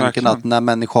så är ju tanken att när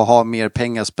människor har mer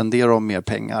pengar spenderar de mer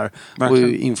pengar. Verkligen.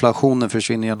 Och inflationen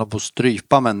försvinner genom att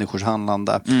strypa människors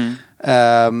handlande.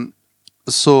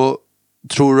 Så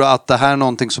tror du att det här är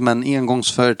någonting som en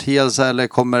engångsföreteelse, eller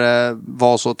kommer det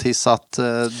vara så tills att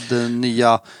den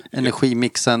nya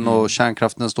energimixen och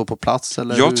kärnkraften står på plats?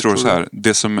 Eller jag tror så här,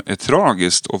 det som är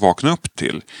tragiskt att vakna upp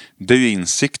till, det är ju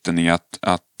insikten i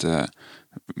att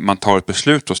man tar ett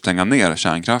beslut att stänga ner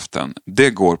kärnkraften. Det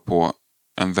går på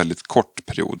en väldigt kort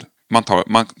period.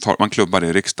 Man klubbar det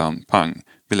i riksdagen, pang,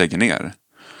 vi lägger ner.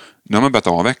 Nu har man börjat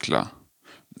avveckla.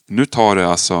 Nu tar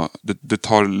det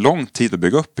tar lång tid att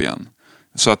bygga upp igen.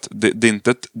 Så att det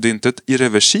är inte ett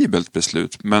irreversibelt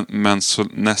beslut, men så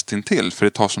nästintill, för det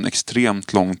tar så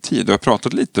extremt lång tid. Jag har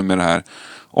pratat lite med det här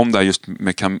om det här just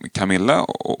med Camilla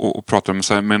och pratar om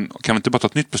så här, men kan vi inte bara ta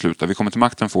ett nytt beslut där? Vi kommer till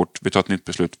makten fort, vi tar ett nytt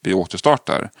beslut, vi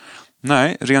återstartar.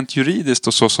 Nej, rent juridiskt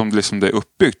och så som liksom det är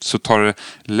uppbyggt så tar det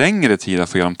längre tid att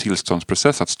få igenom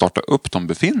tillståndsprocess att starta upp de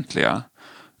befintliga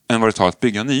än vad det tar att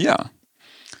bygga nya.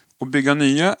 Och bygga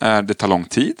nya det tar lång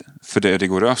tid, för det är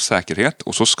rigorös säkerhet,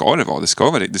 och så ska det vara.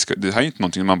 Det här är inte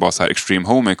någonting man bara så här extreme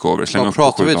home makeover slänger upp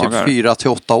på 7 dagar. Pratar vi typ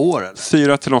 4-8 år?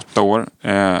 Eller? 4-8 år,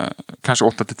 kanske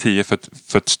 8-10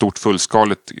 för ett stort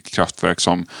fullskaligt kraftverk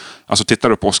som, alltså tittar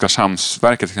du på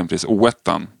Oskarshamnsverket exempelvis,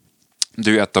 O1. Det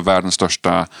är ju ett av världens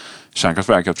största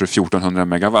kärnkraftverk, jag tror 1400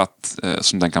 megawatt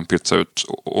som den kan pytsa ut,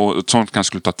 och sånt kan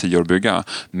skulle ta 10 år att bygga,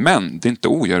 men det är inte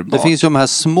ogörbart. Det finns ju de här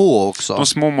små också. De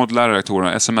små modulära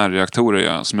reaktorerna,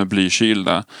 SMR-reaktorer som är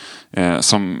blykylda.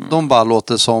 De bara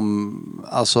låter som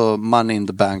alltså money in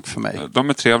the bank för mig. De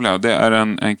är trevliga. Det är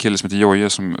en kille som heter Joje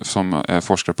som är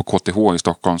forskare på KTH i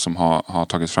Stockholm som har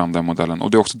tagit fram den modellen,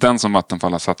 och det är också den som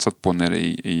Vattenfall har satsat på nere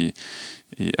i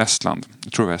Estland.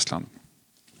 Jag tror det var Estland.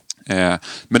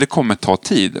 Men det kommer ta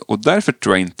tid, och därför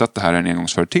tror jag inte att det här är en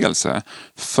engångsföreteelse,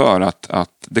 för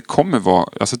att det kommer vara,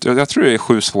 alltså jag tror det är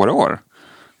 7 svåra år.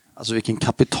 Alltså vilken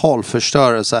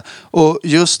kapitalförstörelse. Och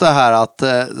just det här att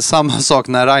samma sak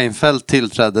när Reinfeldt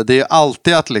tillträdde, det är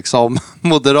alltid att liksom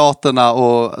Moderaterna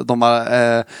och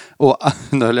och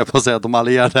nu höll jag på att säga de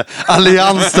allierade,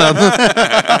 alliansen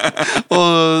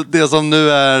och det som nu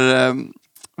är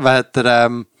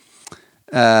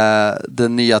det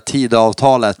nya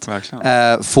Tidöavtalet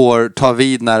får ta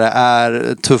vid när det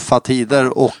är tuffa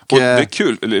tider. Och det är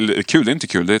kul, eller kul, det är inte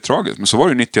kul, det är tragiskt. Men så var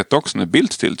det 91 också när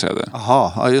Bildt tillträdde.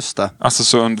 Jaha, ja just det. Alltså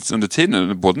så under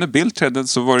tiden, både när Bildt trädde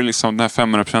så var det liksom den här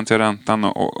 500% räntan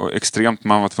och extremt,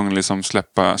 man var tvungen liksom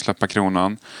släppa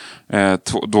kronan.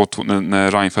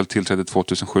 När Reinfeldt tillträdde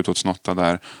 2007-2008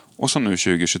 där. Och så nu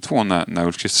 2022 när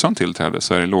Ulf Kristersson tillträdde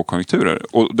så är det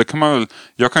lågkonjunkturer. Och det kan man väl,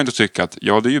 jag kan inte tycka att,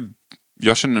 ja det är ju,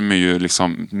 jag känner mig ju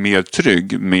liksom mer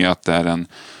trygg med att det är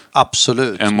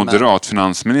en moderat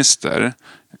finansminister.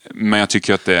 Men jag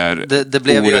tycker att det är det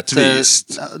blev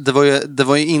orättvist. Det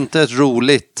var ju inte ett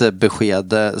roligt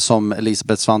besked som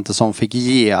Elisabeth Svantesson fick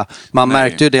ge. Man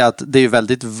märkte ju det att det är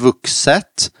väldigt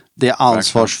vuxet. Det är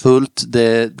ansvarsfullt,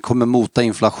 det kommer mota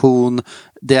inflation,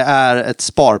 det är ett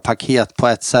sparpaket på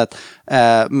ett sätt.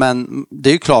 Men det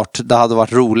är ju klart, det hade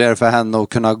varit roligare för henne att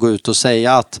kunna gå ut och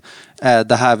säga att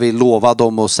det här vi lovade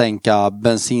dem att sänka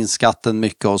bensinskatten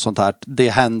mycket och sånt här, det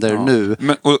händer nu.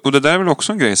 Men, och det där är väl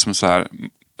också en grej som så här,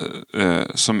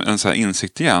 som en så här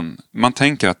insikt igen. Man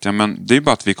tänker att det är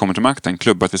bara att vi kommer till makten,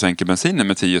 klubbar att vi sänker bensinen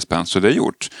med 10 spänn, så det är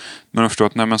gjort. Men de förstår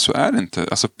att nej, men så är det inte.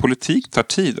 Alltså politik tar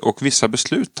tid och vissa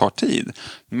beslut tar tid.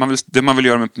 Det man vill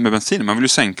göra med bensinen, man vill ju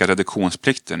sänka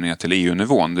reduktionsplikten ner till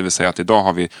EU-nivån. Det vill säga att idag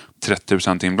har vi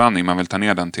 30% inblandning. Man vill ta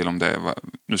ner den till om det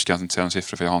nu ska jag inte säga en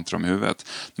siffra för jag har inte dem i huvudet.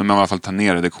 Men man vill i alla fall ta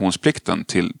ner reduktionsplikten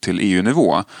till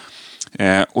EU-nivå.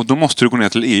 Och då måste du gå ner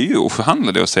till EU och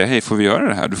förhandla det och säga hej, får vi göra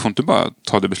det här? Du får inte bara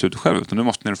ta det beslutet själv, utan du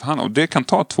måste ner och förhandla. Och det kan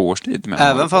ta 2 års tid.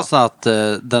 Även fast att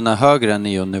den är högre än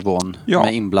EU-nivån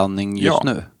med inblandning just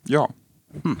nu? Ja.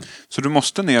 Så du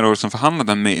måste ner och liksom förhandla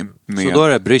den med... Så då är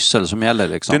det Bryssel som gäller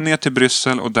liksom? Det är ner till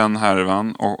Bryssel och den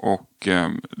härvan och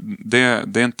det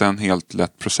är inte en helt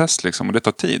lätt process liksom, och det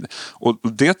tar tid. Och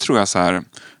det tror jag så här...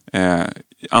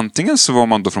 Antingen så var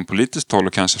man då från politiskt håll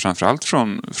och kanske framförallt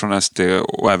från SD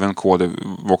och även KD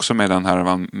var också med den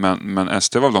här, men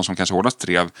SD var de som kanske hårdast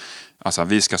drev, alltså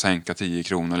vi ska sänka 10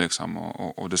 kronor liksom,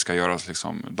 och det ska göras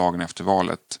liksom dagen efter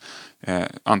valet.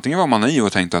 Antingen var man i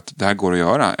och tänkte att det här går att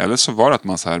göra, eller så var det att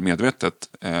man så här medvetet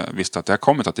visste att det här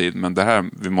kommer ta tid, men det här,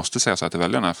 vi måste säga så här till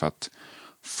väljarna för att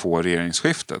få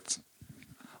regeringsskiftet.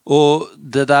 Och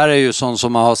det där är ju sånt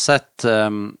som man har sett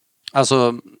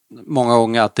alltså många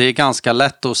gånger, att det är ganska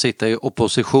lätt att sitta i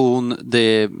opposition,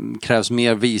 det krävs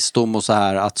mer visdom och så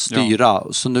här att styra. Ja.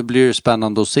 Så nu blir det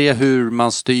spännande att se hur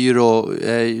man styr och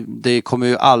det kommer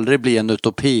ju aldrig bli en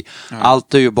utopi. Ja.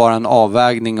 Allt är ju bara en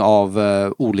avvägning av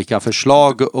olika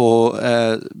förslag och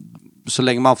så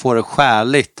länge man får det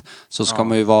skäligt så ska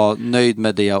man ju vara nöjd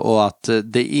med det, och att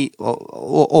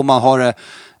om man har det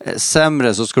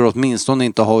sämre så ska det åtminstone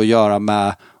inte ha att göra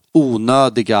med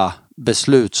onödiga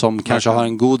beslut som kanske har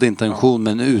en god intention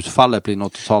men utfallet blir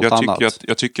något totalt annat.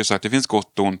 Jag tycker så att det finns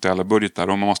gott och ont i alla budgetar,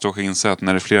 och man måste också inse att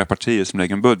när det är flera partier som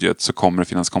lägger en budget så kommer det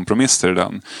finnas kompromisser i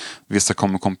den. Vissa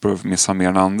kommer kompromissa mer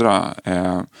än andra.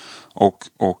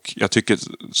 Och jag tycker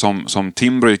som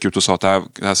Timbro gick ut och sa att det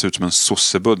här ser ut som en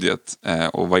sossebudget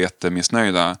och var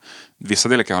jättemissnöjda. Vissa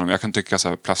delar kan jag kan tycka så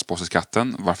här,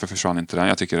 plastpåseskatten, varför försvann inte den?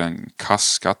 Jag tycker den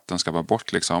kassskatt, den ska vara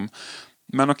bort liksom.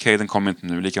 Men okej, den kommer inte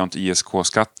nu. Likadant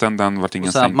ISK-skatten, den vart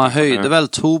ingen sänkning. Man höjde väl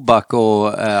tobak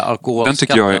och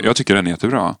alkoholskatten? Jag tycker den är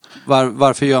jättebra.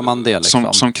 Varför gör man det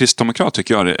liksom? Som kristdemokrat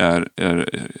tycker jag det är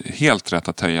helt rätt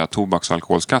att höja tobaks- och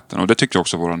alkoholskatten. Och det tycker jag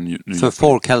också våra nya... För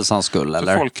folkhälsans skull,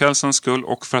 eller? För folkhälsans skull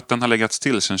och för att den har legat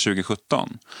still sedan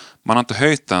 2017. Man har inte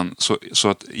höjt den så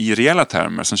att i reella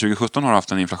termer, sedan 2017 har du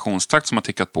haft en inflationstakt som har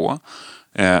tickat på.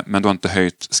 Men du har inte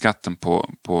höjt skatten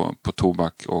på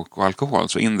tobak och alkohol.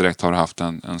 Så indirekt har du haft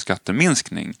en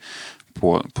skatteminskning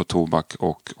på tobak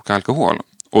och alkohol.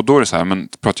 Och då är det så här, men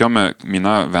pratar jag med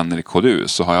mina vänner i KDU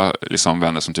så har jag liksom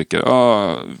vänner som tycker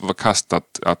vad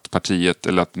kastat att partiet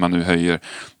eller att man nu höjer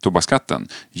tobaksskatten.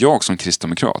 Jag som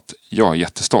kristdemokrat, jag är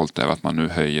jättestolt över att man nu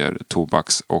höjer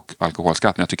tobaks- och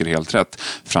alkoholskatten. Jag tycker det är helt rätt.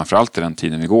 Framförallt i den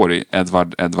tiden vi går i.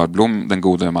 Edvard Blom, den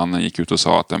gode mannen, gick ut och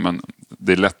sa att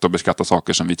det är lätt att beskatta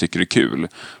saker som vi tycker är kul.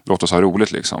 Låt oss ha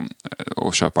roligt liksom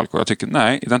och köpa alkohol. Jag tycker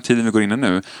nej, i den tiden vi går in i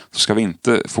nu så ska vi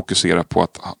inte fokusera på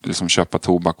att liksom köpa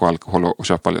tobak och alkohol och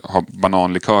ha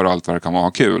bananlikör och allt vad det kan vara,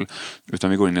 ha kul. Utan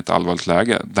vi går in i ett allvarligt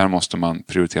läge. Där måste man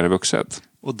prioritera vuxet.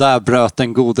 Och där bröt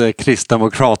den gode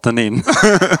kristdemokraten in.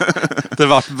 Det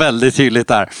var väldigt tydligt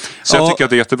där. Så jag tycker att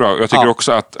det är jättebra. Jag tycker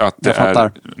också att det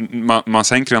är... Man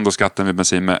sänker ändå skatten vid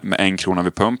bensin med 1 krona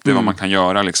vid pump. Det är vad man kan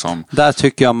göra liksom. Där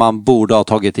tycker jag man borde ha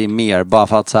tagit in mer. Bara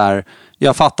för att så här...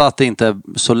 Jag fattar att det inte är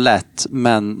så lätt,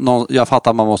 men jag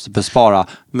fattar att man måste bespara.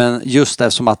 Men just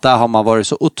eftersom att där har man varit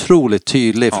så otroligt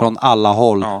tydlig från alla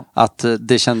håll att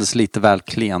det kändes lite väl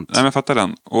klent. Nej, men jag fattar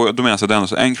den. Och då menar jag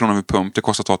alltså 1 krona vid pump, det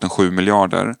kostar staten 7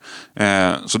 miljarder.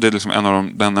 Så det är liksom en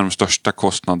av de största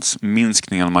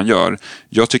kostnadsminskningarna man gör.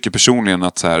 Jag tycker personligen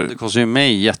att så här... Det kostar ju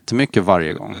mig jättemycket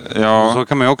varje gång. Ja, så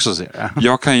kan man ju också se det.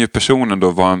 Jag kan ju personligen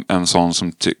då vara en sån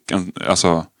som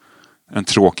en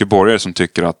tråkig borgare som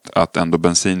tycker att ändå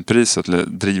bensinpriset eller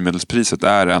drivmedelspriset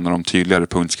är en av de tydligare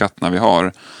punktskatterna vi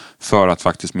har för att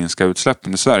faktiskt minska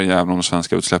utsläppen i Sverige, även om de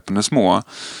svenska utsläppen är små.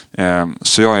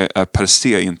 Så jag är per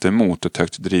se inte emot ett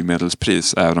högt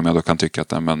drivmedelspris, även om jag då kan tycka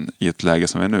att i ett läge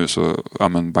som är nu så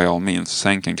by all means,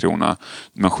 sänk 1 krona.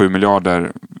 Men 7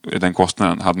 miljarder i den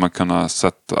kostnaden hade man kunnat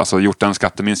gjort den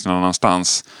skatteminskningen någon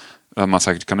annanstans. Det man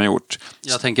säkert kan ha gjort.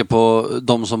 Jag tänker på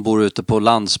de som bor ute på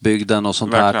landsbygden och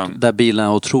sånt där bilen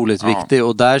är otroligt viktig.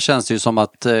 Och där känns det ju som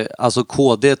att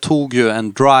KD tog ju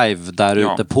en drive där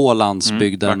ute på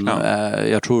landsbygden.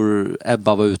 Jag tror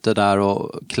Ebba var ute där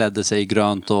och klädde sig i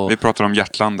grönt. Och... Vi pratar om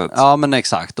hjärtlandet. Ja, men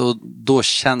exakt. Och då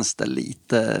känns det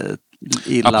lite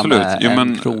illa Absolut. med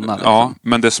en krona. Liksom. Ja,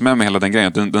 men det som är med hela den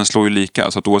grejen, den slår ju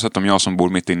lika. Så att oavsett om jag som bor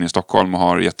mitt inne i Stockholm och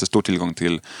har jättestor tillgång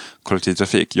till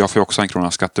kollektivtrafik, jag får ju också en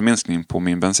krona skatteminskning på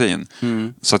min bensin.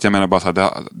 Så att jag menar bara så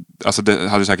här, det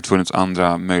hade säkert funnits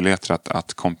andra möjligheter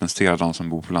att kompensera de som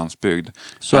bor på landsbygd.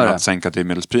 Så är det. Att sänka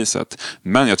drivmedelspriset.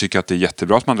 Men jag tycker att det är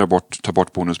jättebra att man tar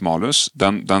bort bonus-malus.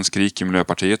 Den skriker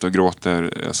Miljöpartiet och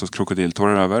gråter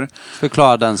krokodiltårar över.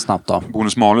 Förklara den snabbt då.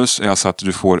 Bonus-malus är alltså att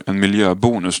du får en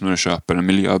miljöbonus när du köper en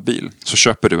miljöbil. Så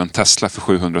köper du en Tesla för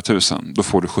 700 000, då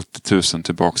får du 70 000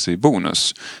 tillbaks i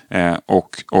bonus.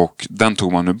 Och den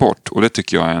tog man nu bort. Och det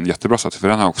tycker jag är en jättebra sak. För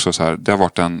den har också så här, det har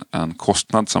varit en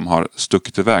kostnad som har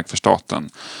stuckit iväg för staten.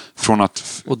 Från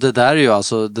att... Och det där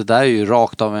är ju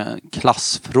rakt av en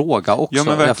klassfråga också. Ja, men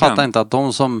verkligen. Jag fattar inte att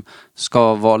de som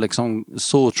ska vara liksom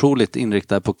så otroligt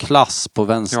inriktade på klass på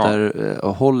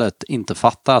vänsterhållet inte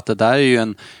fattar att det där är ju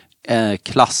en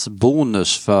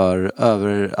klassbonus för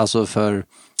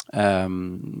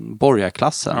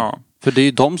borgarklassen. Ja. För det är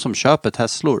ju de som köper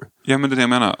Teslor. Ja, men det är det jag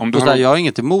menar. Om du Jag har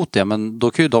inget emot det, men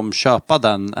då kan ju de köpa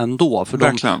den ändå. För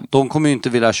de kommer ju inte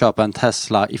vilja köpa en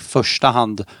Tesla i första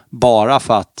hand bara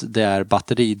för att det är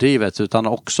batteridrivet, utan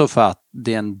också för att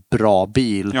det är en bra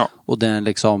bil. Ja. Och det är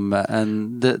liksom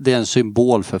det är en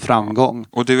symbol för framgång.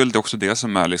 Och det är väl också det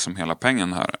som är liksom hela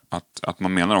pengen här. Att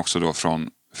man menar också då från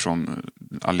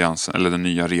alliansen eller den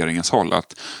nya regeringens håll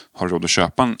att har du råd att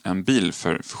köpa en bil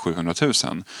för 700 000,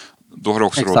 då har du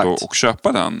också råd att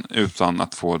köpa den utan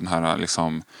att få den här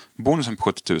liksom bonusen på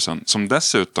 70 000 som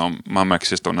dessutom man märker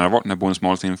sist då när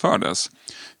bonusmålet infördes.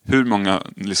 Hur många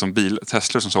liksom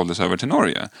Teslor som såldes över till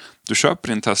Norge. Du köper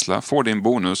din Tesla, får din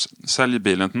bonus, säljer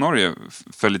bilen till Norge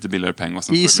för lite billigare pengar.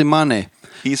 Easy money.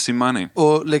 Easy money.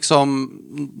 Och liksom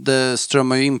det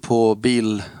strömmar ju in på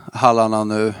bilhallarna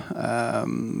nu.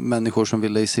 Människor som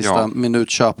ville i sista minut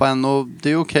köpa en. Och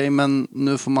det är okej, men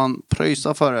nu får man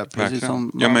pröjsa för det. Precis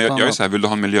som men jag är så här, vill du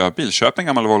ha en miljöbil? Köp en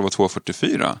gammal Volvo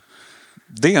 244.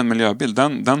 Det är en miljöbil.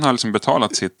 Den har liksom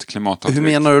betalat sitt klimatavtryck. Hur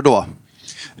menar du då?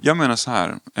 Jag menar så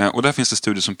här, och där finns det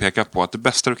studier som pekar på att det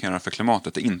bästa du kan göra för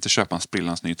klimatet är inte köpa en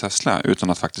sprillans ny Tesla, utan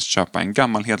att faktiskt köpa en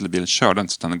gammal hederlig bil, kör den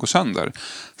tills den går sönder.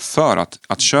 För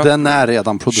att köpa, den är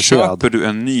redan producerad. Köper du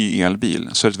en ny elbil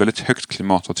så är det ett väldigt högt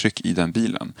klimatavtryck i den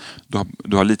bilen.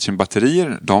 Du har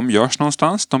litiumbatterier, de görs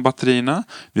någonstans, de batterierna.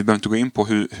 Vi behöver inte gå in på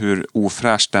hur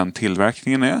ofräsch den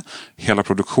tillverkningen är. Hela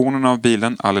produktionen av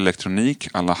bilen, all elektronik,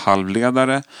 alla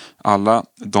halvledare, alla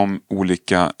de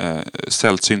olika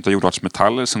sällsynta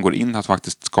jordartsmetaller som går in att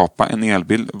faktiskt skapa en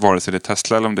elbil, vare sig det är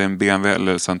Tesla eller om det är en BMW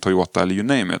eller sen Toyota eller you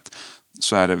name it,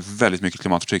 så är det väldigt mycket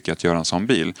klimattryck att göra en sån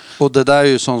bil. Och det där är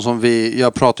ju sånt som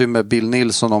jag pratade ju med Bill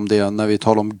Nilsson om det när vi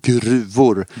talar om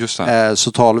gruvor.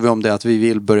 Så talar vi om det att vi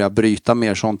vill börja bryta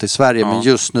mer sånt i Sverige, men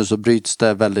just nu så bryts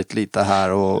det väldigt lite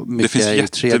här och mycket i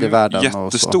tredje världen. Det finns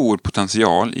jättestor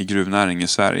potential i gruvnäring i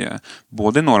Sverige.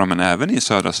 Både i norra men även i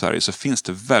södra Sverige så finns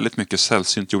det väldigt mycket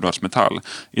sällsynt jordartsmetall.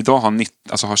 Idag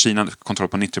har Kina kontroll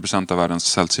på 90% av världens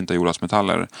sällsynta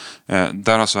jordartsmetaller.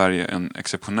 Där har Sverige en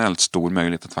exceptionellt stor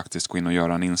möjlighet att faktiskt gå in och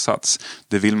göra en insats.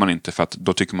 Det vill man inte för att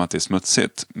då tycker man att det är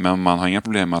smutsigt. Men man har inga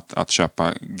problem att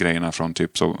köpa grejerna från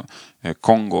typ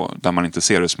Kongo där man inte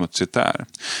ser hur smutsigt det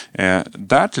är.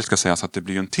 Därtill ska sägas att det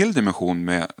blir en till dimension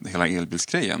med hela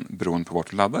elbilsgrejen beroende på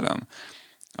vart du laddar den.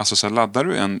 Alltså så laddar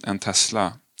du en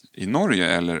Tesla i Norge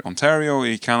eller Ontario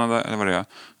i Kanada eller vad det är.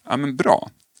 Ja, men bra.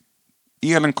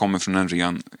 Elen kommer från en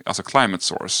ren climate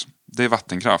source. Det är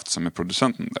vattenkraft som är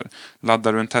producenten där.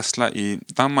 Laddar du en Tesla i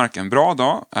Danmark en bra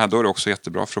dag, då är det också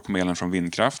jättebra för att komma elen från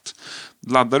vindkraft.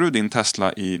 Laddar du din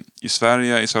Tesla i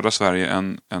Sverige, i södra Sverige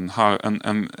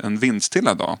en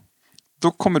vindstilla dag,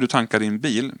 då kommer du tanka din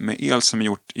bil med el som är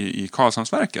gjort i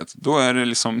Karlshamnsverket. Då är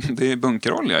det är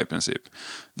bunkerolja i princip.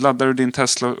 Laddar du din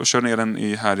Tesla och kör ner den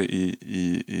här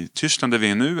i Tyskland där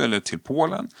vi är nu eller till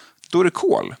Polen, då är det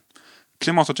kol.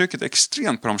 Klimatavtrycket är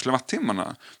extremt på de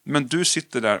kilowattimmarna. Men du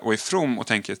sitter där och är from och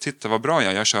tänker, titta vad bra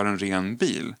jag kör en ren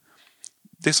bil.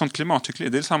 Det är sånt klimathyckleri.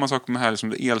 Det är samma sak med här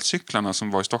de elcyklarna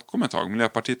som var i Stockholm ett tag.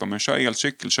 Miljöpartiet bara, men kör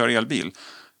elcykel, kör elbil.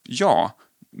 Ja,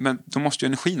 men då måste ju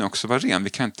energin också vara ren. Vi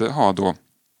kan inte ha då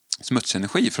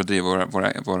smutsenergi för att driva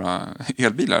våra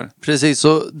elbilar. Precis,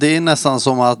 så det är nästan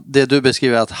som att det du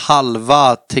beskriver att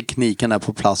halva tekniken är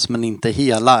på plats men inte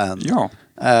hela än. Ja.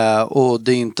 Och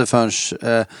det är inte förrän...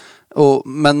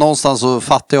 men någonstans så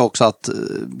fattar jag också att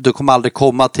du kommer aldrig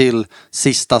komma till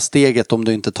sista steget om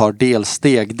du inte tar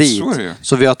delsteg dit.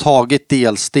 Så vi har tagit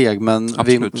delsteg, men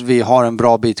vi har en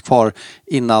bra bit kvar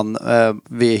innan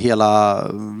vi är hela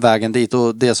vägen dit.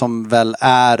 Och det som väl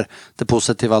är det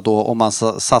positiva då, om man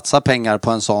satsar pengar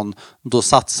på en sån, då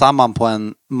satsar man på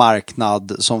en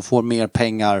marknad som får mer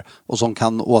pengar och som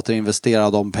kan återinvestera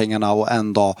de pengarna och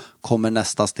en dag kommer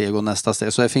nästa steg och nästa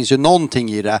steg. Så det finns ju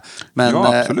någonting i det. Men,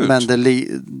 men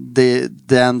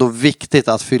det är ändå viktigt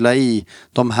att fylla i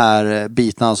de här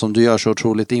bitarna som du gör så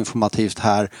otroligt informativt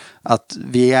här. Att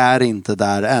vi är inte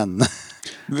där än.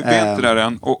 Vi är inte där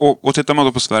än. Och tittar man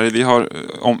då på Sverige, vi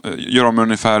gör om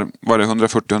ungefär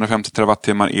 140-150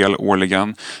 terawattimmar el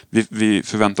årligen. Vi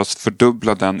förväntas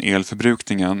fördubbla den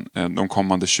elförbrukningen de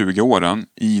kommande 20 åren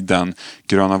i den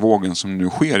gröna vågen som nu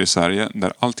sker i Sverige,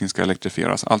 där allting ska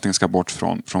elektrifieras, allting ska bort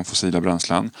från fossila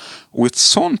bränslen. Och i ett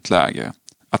sånt läge,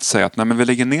 att säga att nej, men vi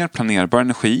lägger ner planerbar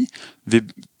energi,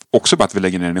 också bara att vi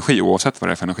lägger ner energi oavsett vad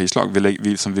det är för energislag,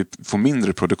 vi får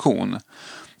mindre produktion.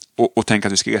 Och tänka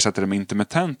att vi ska ersätta det med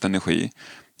intermittent energi.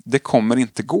 Det kommer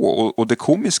inte gå. Och det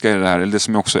komiska i det här, eller det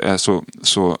som också är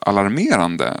så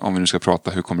alarmerande, om vi nu ska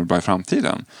prata hur kommer det bli i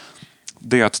framtiden,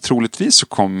 det är att troligtvis så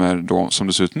kommer då, som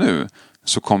det ser ut nu,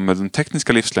 så kommer den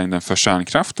tekniska livslängden för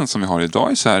kärnkraften som vi har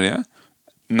idag i Sverige,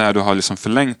 när du har liksom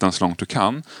förlängt den så långt du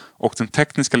kan, och den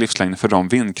tekniska livslängden för de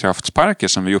vindkraftsparker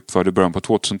som vi uppförde i början på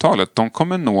 2000-talet, de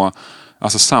kommer nå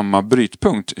alltså samma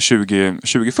brytpunkt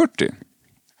 2040.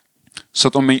 Så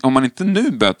att om man inte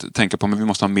nu börjar tänka på att vi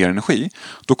måste ha mer energi,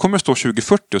 då kommer det stå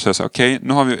 2040 och säga så här: okej,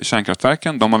 nu har vi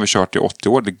kärnkraftverken, de har vi kört i 80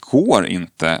 år, det går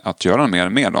inte att göra mer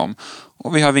med dem.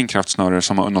 Och vi har vindkraftsnurror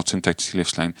som har nått sin tekniska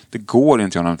livslängd, det går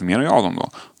inte att göra något mer av dem då.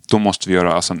 Då måste vi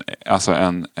göra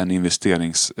en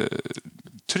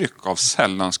investeringstryck av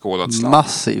sällan skådat slag.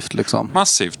 Massivt liksom.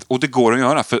 Massivt, och det går att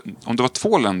göra, för om det var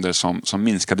 2 länder som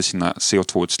minskade sina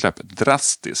CO2-utsläpp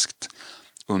drastiskt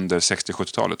under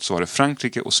 60-70-talet, så var det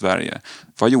Frankrike och Sverige.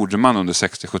 Vad gjorde man under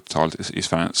 60-70-talet i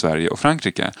Sverige och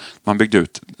Frankrike? Man byggde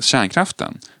ut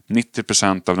kärnkraften.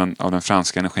 90% av den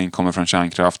franska energin kommer från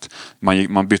kärnkraft.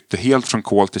 Man bytte helt från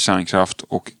kol till kärnkraft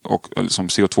och som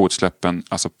CO2-utsläppen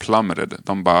alltså plummeted.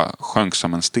 De bara sjönk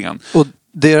som en sten. Och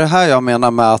det är det här jag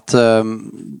menar med att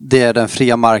det är den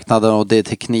fria marknaden och det är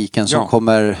tekniken som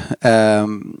kommer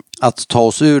att ta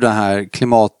oss ur den här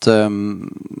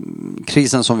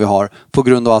klimatkrisen som vi har. På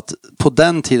grund av att på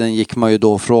den tiden gick man ju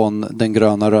då från den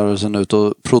gröna rörelsen ut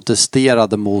och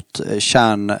protesterade mot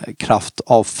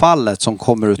kärnkraftavfallet som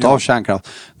kommer ut av kärnkraft.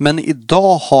 Men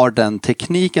idag har den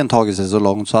tekniken tagit sig så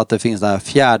långt så att det finns där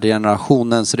 4:e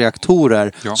generationens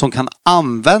reaktorer som kan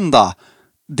använda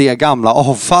det gamla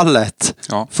avfallet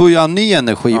för att göra ny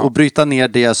energi och bryta ner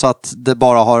det så att det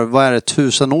bara har,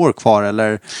 1000 år kvar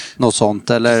eller något sånt.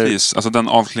 Eller... Precis, alltså den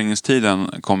avklingningstiden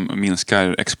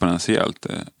minskar exponentiellt.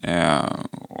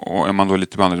 Och är man då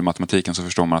lite blandad i matematiken så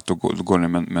förstår man att då går det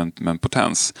med en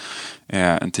potens.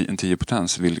 En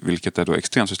 10-potens, vilket är då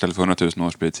extremt, så istället för 100 000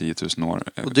 år så blir det 10 000 år.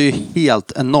 Och det är ju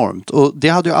helt enormt. Och det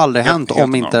hade ju aldrig hänt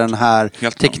om inte den här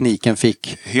tekniken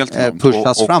fick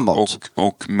pushas framåt.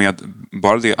 Och med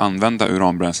bara det använda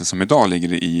uranbränsle som idag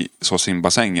ligger i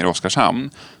simbasänger i Oskarshamn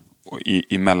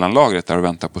i mellanlagret där och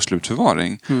väntar på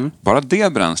slutförvaring. Bara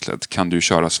det bränslet kan du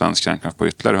köra svensk kärnkraft på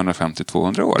ytterligare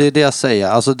 150-200 år. Det är det jag säger.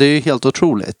 Alltså det är ju helt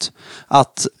otroligt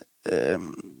att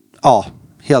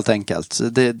helt enkelt.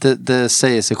 Det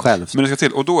säger sig självt. Men det ska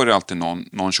till, och då är det alltid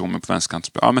någon tjomme på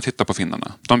vänsterkanten. Ja, men titta på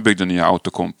finnarna. De byggde nya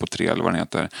Autocompo 3 eller vad det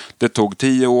heter. Det tog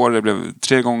 10 år, det blev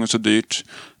 3 gånger så dyrt.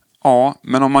 Ja,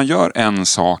 men om man gör en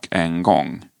sak en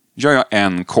gång. Gör jag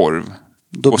en korv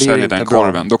och säljer den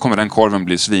korven, då kommer den korven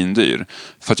bli svindyr.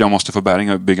 För att jag måste få bäring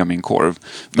att bygga min korv.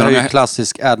 Men det är ju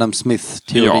klassisk Adam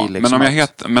Smith-teori. Ja, liksom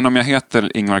men om jag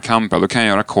heter Ingvar Kamprad, då kan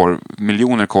jag göra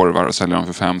miljoner korvar och sälja dem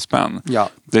för 5 spänn. Ja.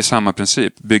 Det är samma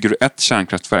princip. Bygger du ett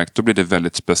kärnkraftverk, då blir det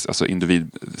väldigt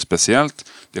individspeciellt.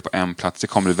 Det är på en plats, det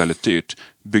kommer bli väldigt dyrt.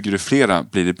 Bygger du flera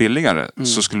blir det billigare.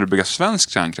 Så skulle du bygga svensk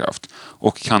kärnkraft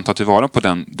och kan ta tillvara på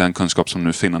den kunskap som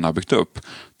nu finnarna har byggt upp,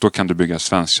 då kan du bygga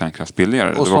svensk kärnkraft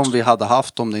billigare. Och som vi hade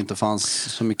haft om det inte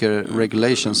fanns så mycket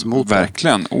regulations mot det.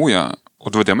 Verkligen, ja.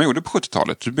 Och det var det man gjorde på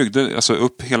 70-talet. Du byggde alltså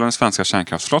upp hela den svenska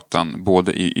kärnkraftsflottan,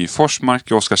 både i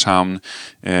Forsmark, i Oskarshamn,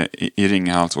 i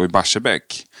Ringhals och i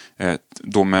Barsebäck.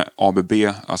 Då med ABB,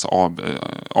 alltså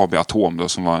AB Atom då,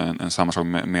 som var en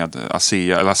sammanslagning med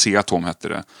ASEA, eller ASEA Atom hette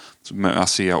det. Med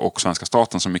ASEA och svenska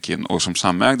staten som gick in och som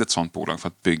samägde ett sådant bolag för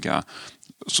att bygga.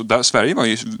 Så där, Sverige var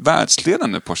ju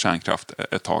världsledande på kärnkraft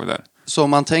ett tag där. Så om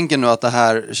man tänker nu att det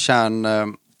här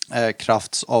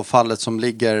kärnkraftsavfallet som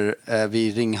ligger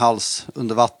vid Ringhals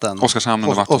under vatten.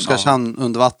 Oskarshamn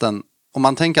under vatten. Om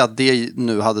man tänker att det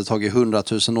nu hade tagit 100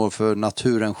 000 år för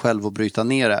naturen själv att bryta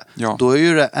ner det. Ja. Då är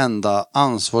ju det enda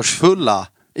ansvarsfulla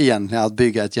egentligen att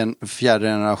bygga ett 4:e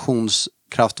generations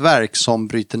kraftverk som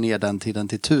bryter ner den tiden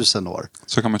till 1000 år.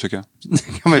 Så kan man tycka.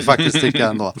 Det kan man ju faktiskt tycka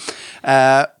ändå.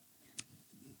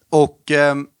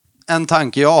 En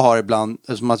tanke jag har ibland,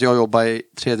 som att jag jobbar i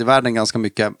tredje världen ganska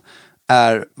mycket,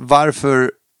 är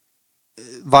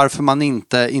varför man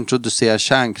inte introducerar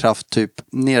kärnkraft typ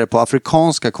nere på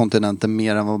afrikanska kontinenten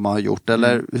mer än vad man har gjort.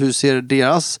 Eller hur ser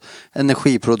deras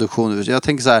energiproduktion ut? Jag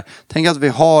tänker så här, tänk att vi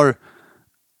har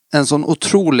en sån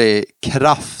otrolig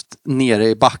kraft nere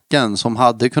i backen som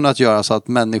hade kunnat göra så att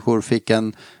människor fick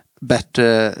en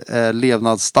bättre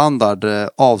levnadsstandard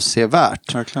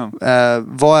avsevärt.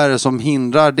 Vad är det som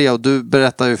hindrar det? Och du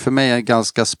berättar ju för mig en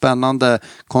ganska spännande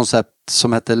koncept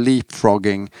som heter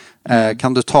leapfrogging.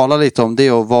 Kan du tala lite om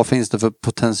det och vad finns det för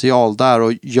potential där?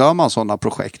 Och gör man sådana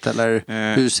projekt? Eller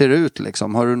hur ser det ut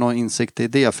liksom? Har du någon insikt i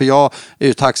det? För jag är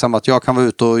ju tacksam att jag kan vara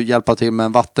ute och hjälpa till med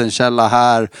en vattenkälla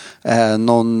här,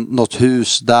 något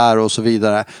hus där och så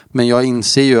vidare. Men jag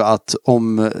inser ju att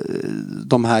om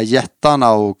de här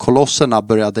jättarna och kolosserna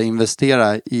började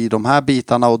investera i de här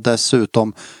bitarna och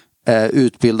dessutom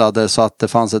utbildade så att det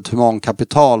fanns ett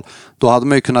humankapital, då hade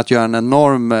man ju kunnat göra en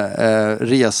enorm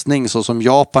resning så som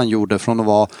Japan gjorde från att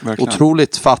vara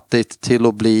otroligt fattigt till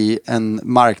att bli en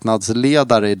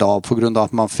marknadsledare idag på grund av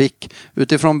att man fick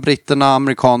utifrån britterna,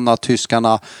 amerikanerna,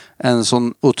 tyskarna en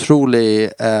sån otrolig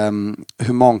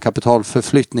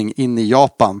humankapitalförflyttning in i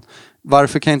Japan.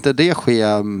 Varför kan inte det ske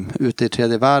ute i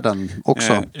tredje världen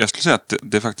också? Jag skulle säga att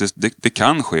det faktiskt det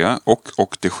kan ske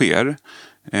och det sker.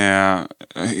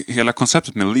 Hela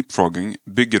konceptet med leapfrogging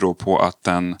bygger då på att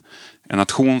en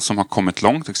nation som har kommit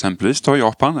långt, exempelvis då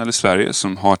Japan eller Sverige,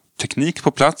 som har teknik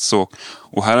på plats och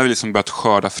här har vi liksom börjat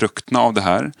skörda frukterna av det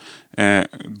här,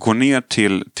 går ner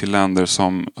till länder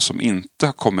som inte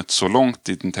har kommit så långt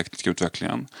i den tekniska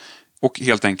utvecklingen och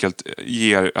helt enkelt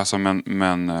ger alltså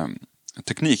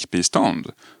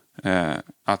teknikbistånd.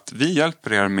 Att vi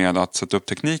hjälper er med att sätta upp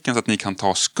tekniken så att ni kan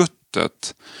ta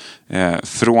skuttet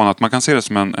från att man kan se det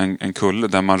som en kulle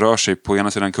där man rör sig på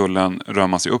ena sidan kullen, rör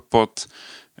man sig uppåt,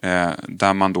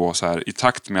 där man då så här, i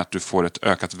takt med att du får ett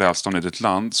ökat välstånd i ditt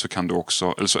land så kan du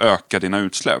också, eller så ökar dina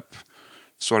utsläpp.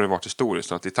 Så har det varit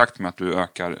historiskt, att i takt med att du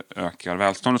ökar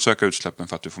välståndet så ökar utsläppen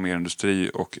för att du får mer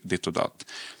industri och ditt och datt.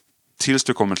 Tills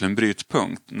du kommer till en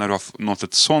brytpunkt när du har nått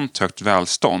ett sånt högt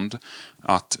välstånd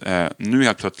att nu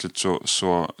helt plötsligt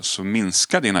så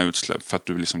minskar dina utsläpp för att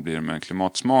du liksom blir mer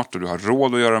klimatsmart och du har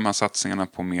råd att göra de här satsningarna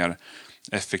på mer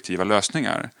effektiva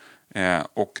lösningar.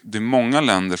 Och det är många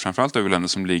länder, framförallt överländer,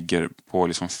 som ligger på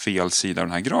liksom fel sida av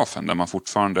den här grafen där man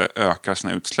fortfarande ökar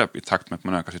sina utsläpp i takt med att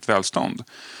man ökar sitt välstånd.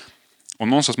 Och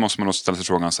någonstans måste man då ställa sig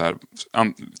frågan så här,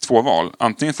 två val.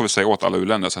 Antingen får vi säga åt alla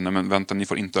u-länder så här, nej men vänta, ni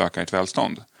får inte öka ert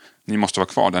välstånd. Ni måste vara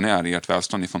kvar där ni är i ert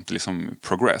välstånd, ni får inte liksom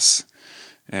progress.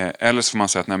 Eller så får man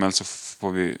säga att nej men så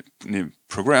får ni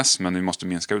progress men vi måste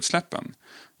minska utsläppen.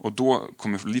 Och då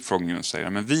kommer leapfroggingen och säger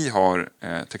men vi har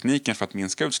tekniken för att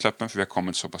minska utsläppen för vi har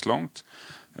kommit så pass långt.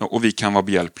 Och vi kan vara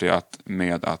behjälpliga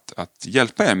med att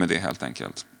hjälpa er med det helt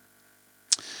enkelt.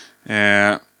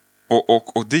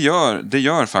 Och det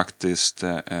gör faktiskt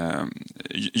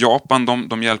Japan,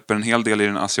 de hjälper en hel del i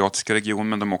den asiatiska regionen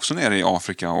men de är också nere i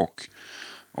Afrika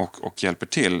och hjälper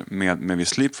till med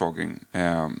viss leapfrogging.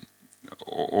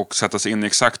 Och sätta sig in i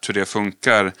exakt hur det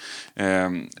funkar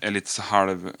är lite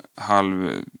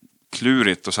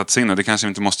halvklurigt och sätta sig in. Och det kanske vi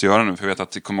inte måste göra nu för jag vet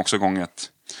att det kommer också igång ett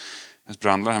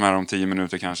brandlarm här om 10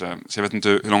 minuter kanske. Så jag vet inte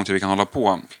hur lång tid vi kan hålla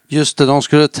på. Just det, de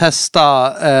skulle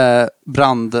testa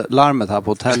brandlarmet här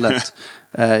på hotellet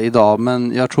idag.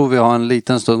 Men jag tror vi har en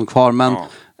liten stund kvar. Men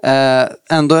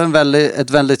ändå ett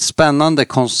väldigt spännande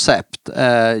koncept.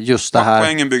 Just det här.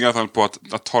 Poängen bygger i alla fall på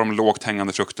att ta de lågt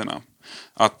hängande frukterna.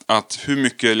 Att hur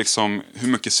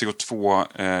mycket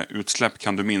CO2-utsläpp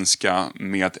kan du minska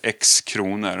med X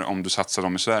kronor om du satsar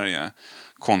dem i Sverige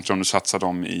kontra om du satsar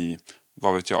dem i,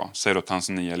 vad vet jag, säg då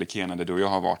Tanzania eller Kenya där du och jag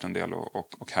har varit en del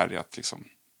och härjat liksom.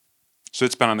 Så det är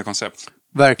ett spännande koncept.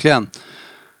 Verkligen.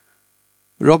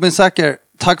 Robin Zacher,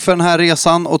 tack för den här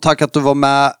resan och tack att du var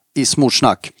med i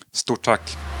Smorsnack. Stort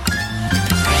tack.